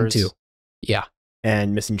Stormtroopers. I am too. Yeah.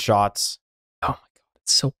 And missing shots. Oh my God.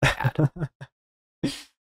 It's so bad.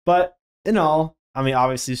 But in all, I mean,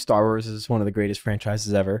 obviously, Star Wars is one of the greatest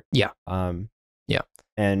franchises ever. Yeah. Yeah.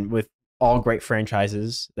 And with all great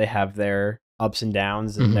franchises, they have their ups and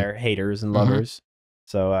downs and Mhm. their haters and Mhm. lovers.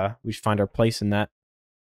 So we should find our place in that.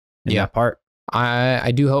 Yeah. That part.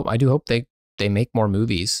 I do hope they make more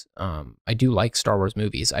movies. I do like Star Wars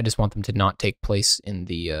movies. I just want them to not take place in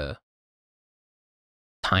the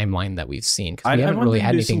timeline that we've seen because we haven't want really them to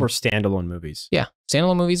had do anything. some more standalone movies. Yeah,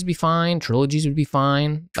 standalone movies would be fine. Trilogies would be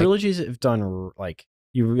fine. Like, Trilogies have done like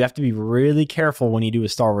you have to be really careful when you do a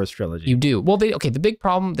Star Wars trilogy. you do well. The big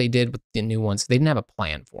problem they did with the new ones, they didn't have a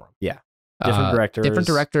plan for them. Yeah. Different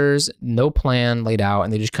directors, no plan laid out,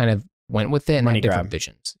 and they just kind of went with it and Money had different grab.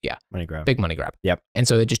 visions. Yeah, money grab. big money grab. Yep. And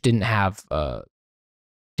so it just didn't have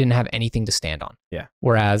anything to stand on. Yeah.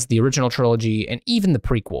 Whereas the original trilogy and even the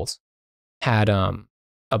prequels had a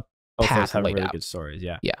Both of those path have laid really out. good stories.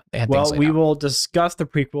 Yeah. Yeah, they had Well, things laid we out. will discuss the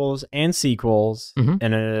prequels and sequels Mhm.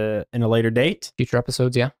 in a later date. Future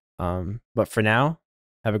episodes. Yeah, But for now,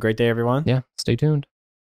 have a great day, everyone. yeah. Stay tuned.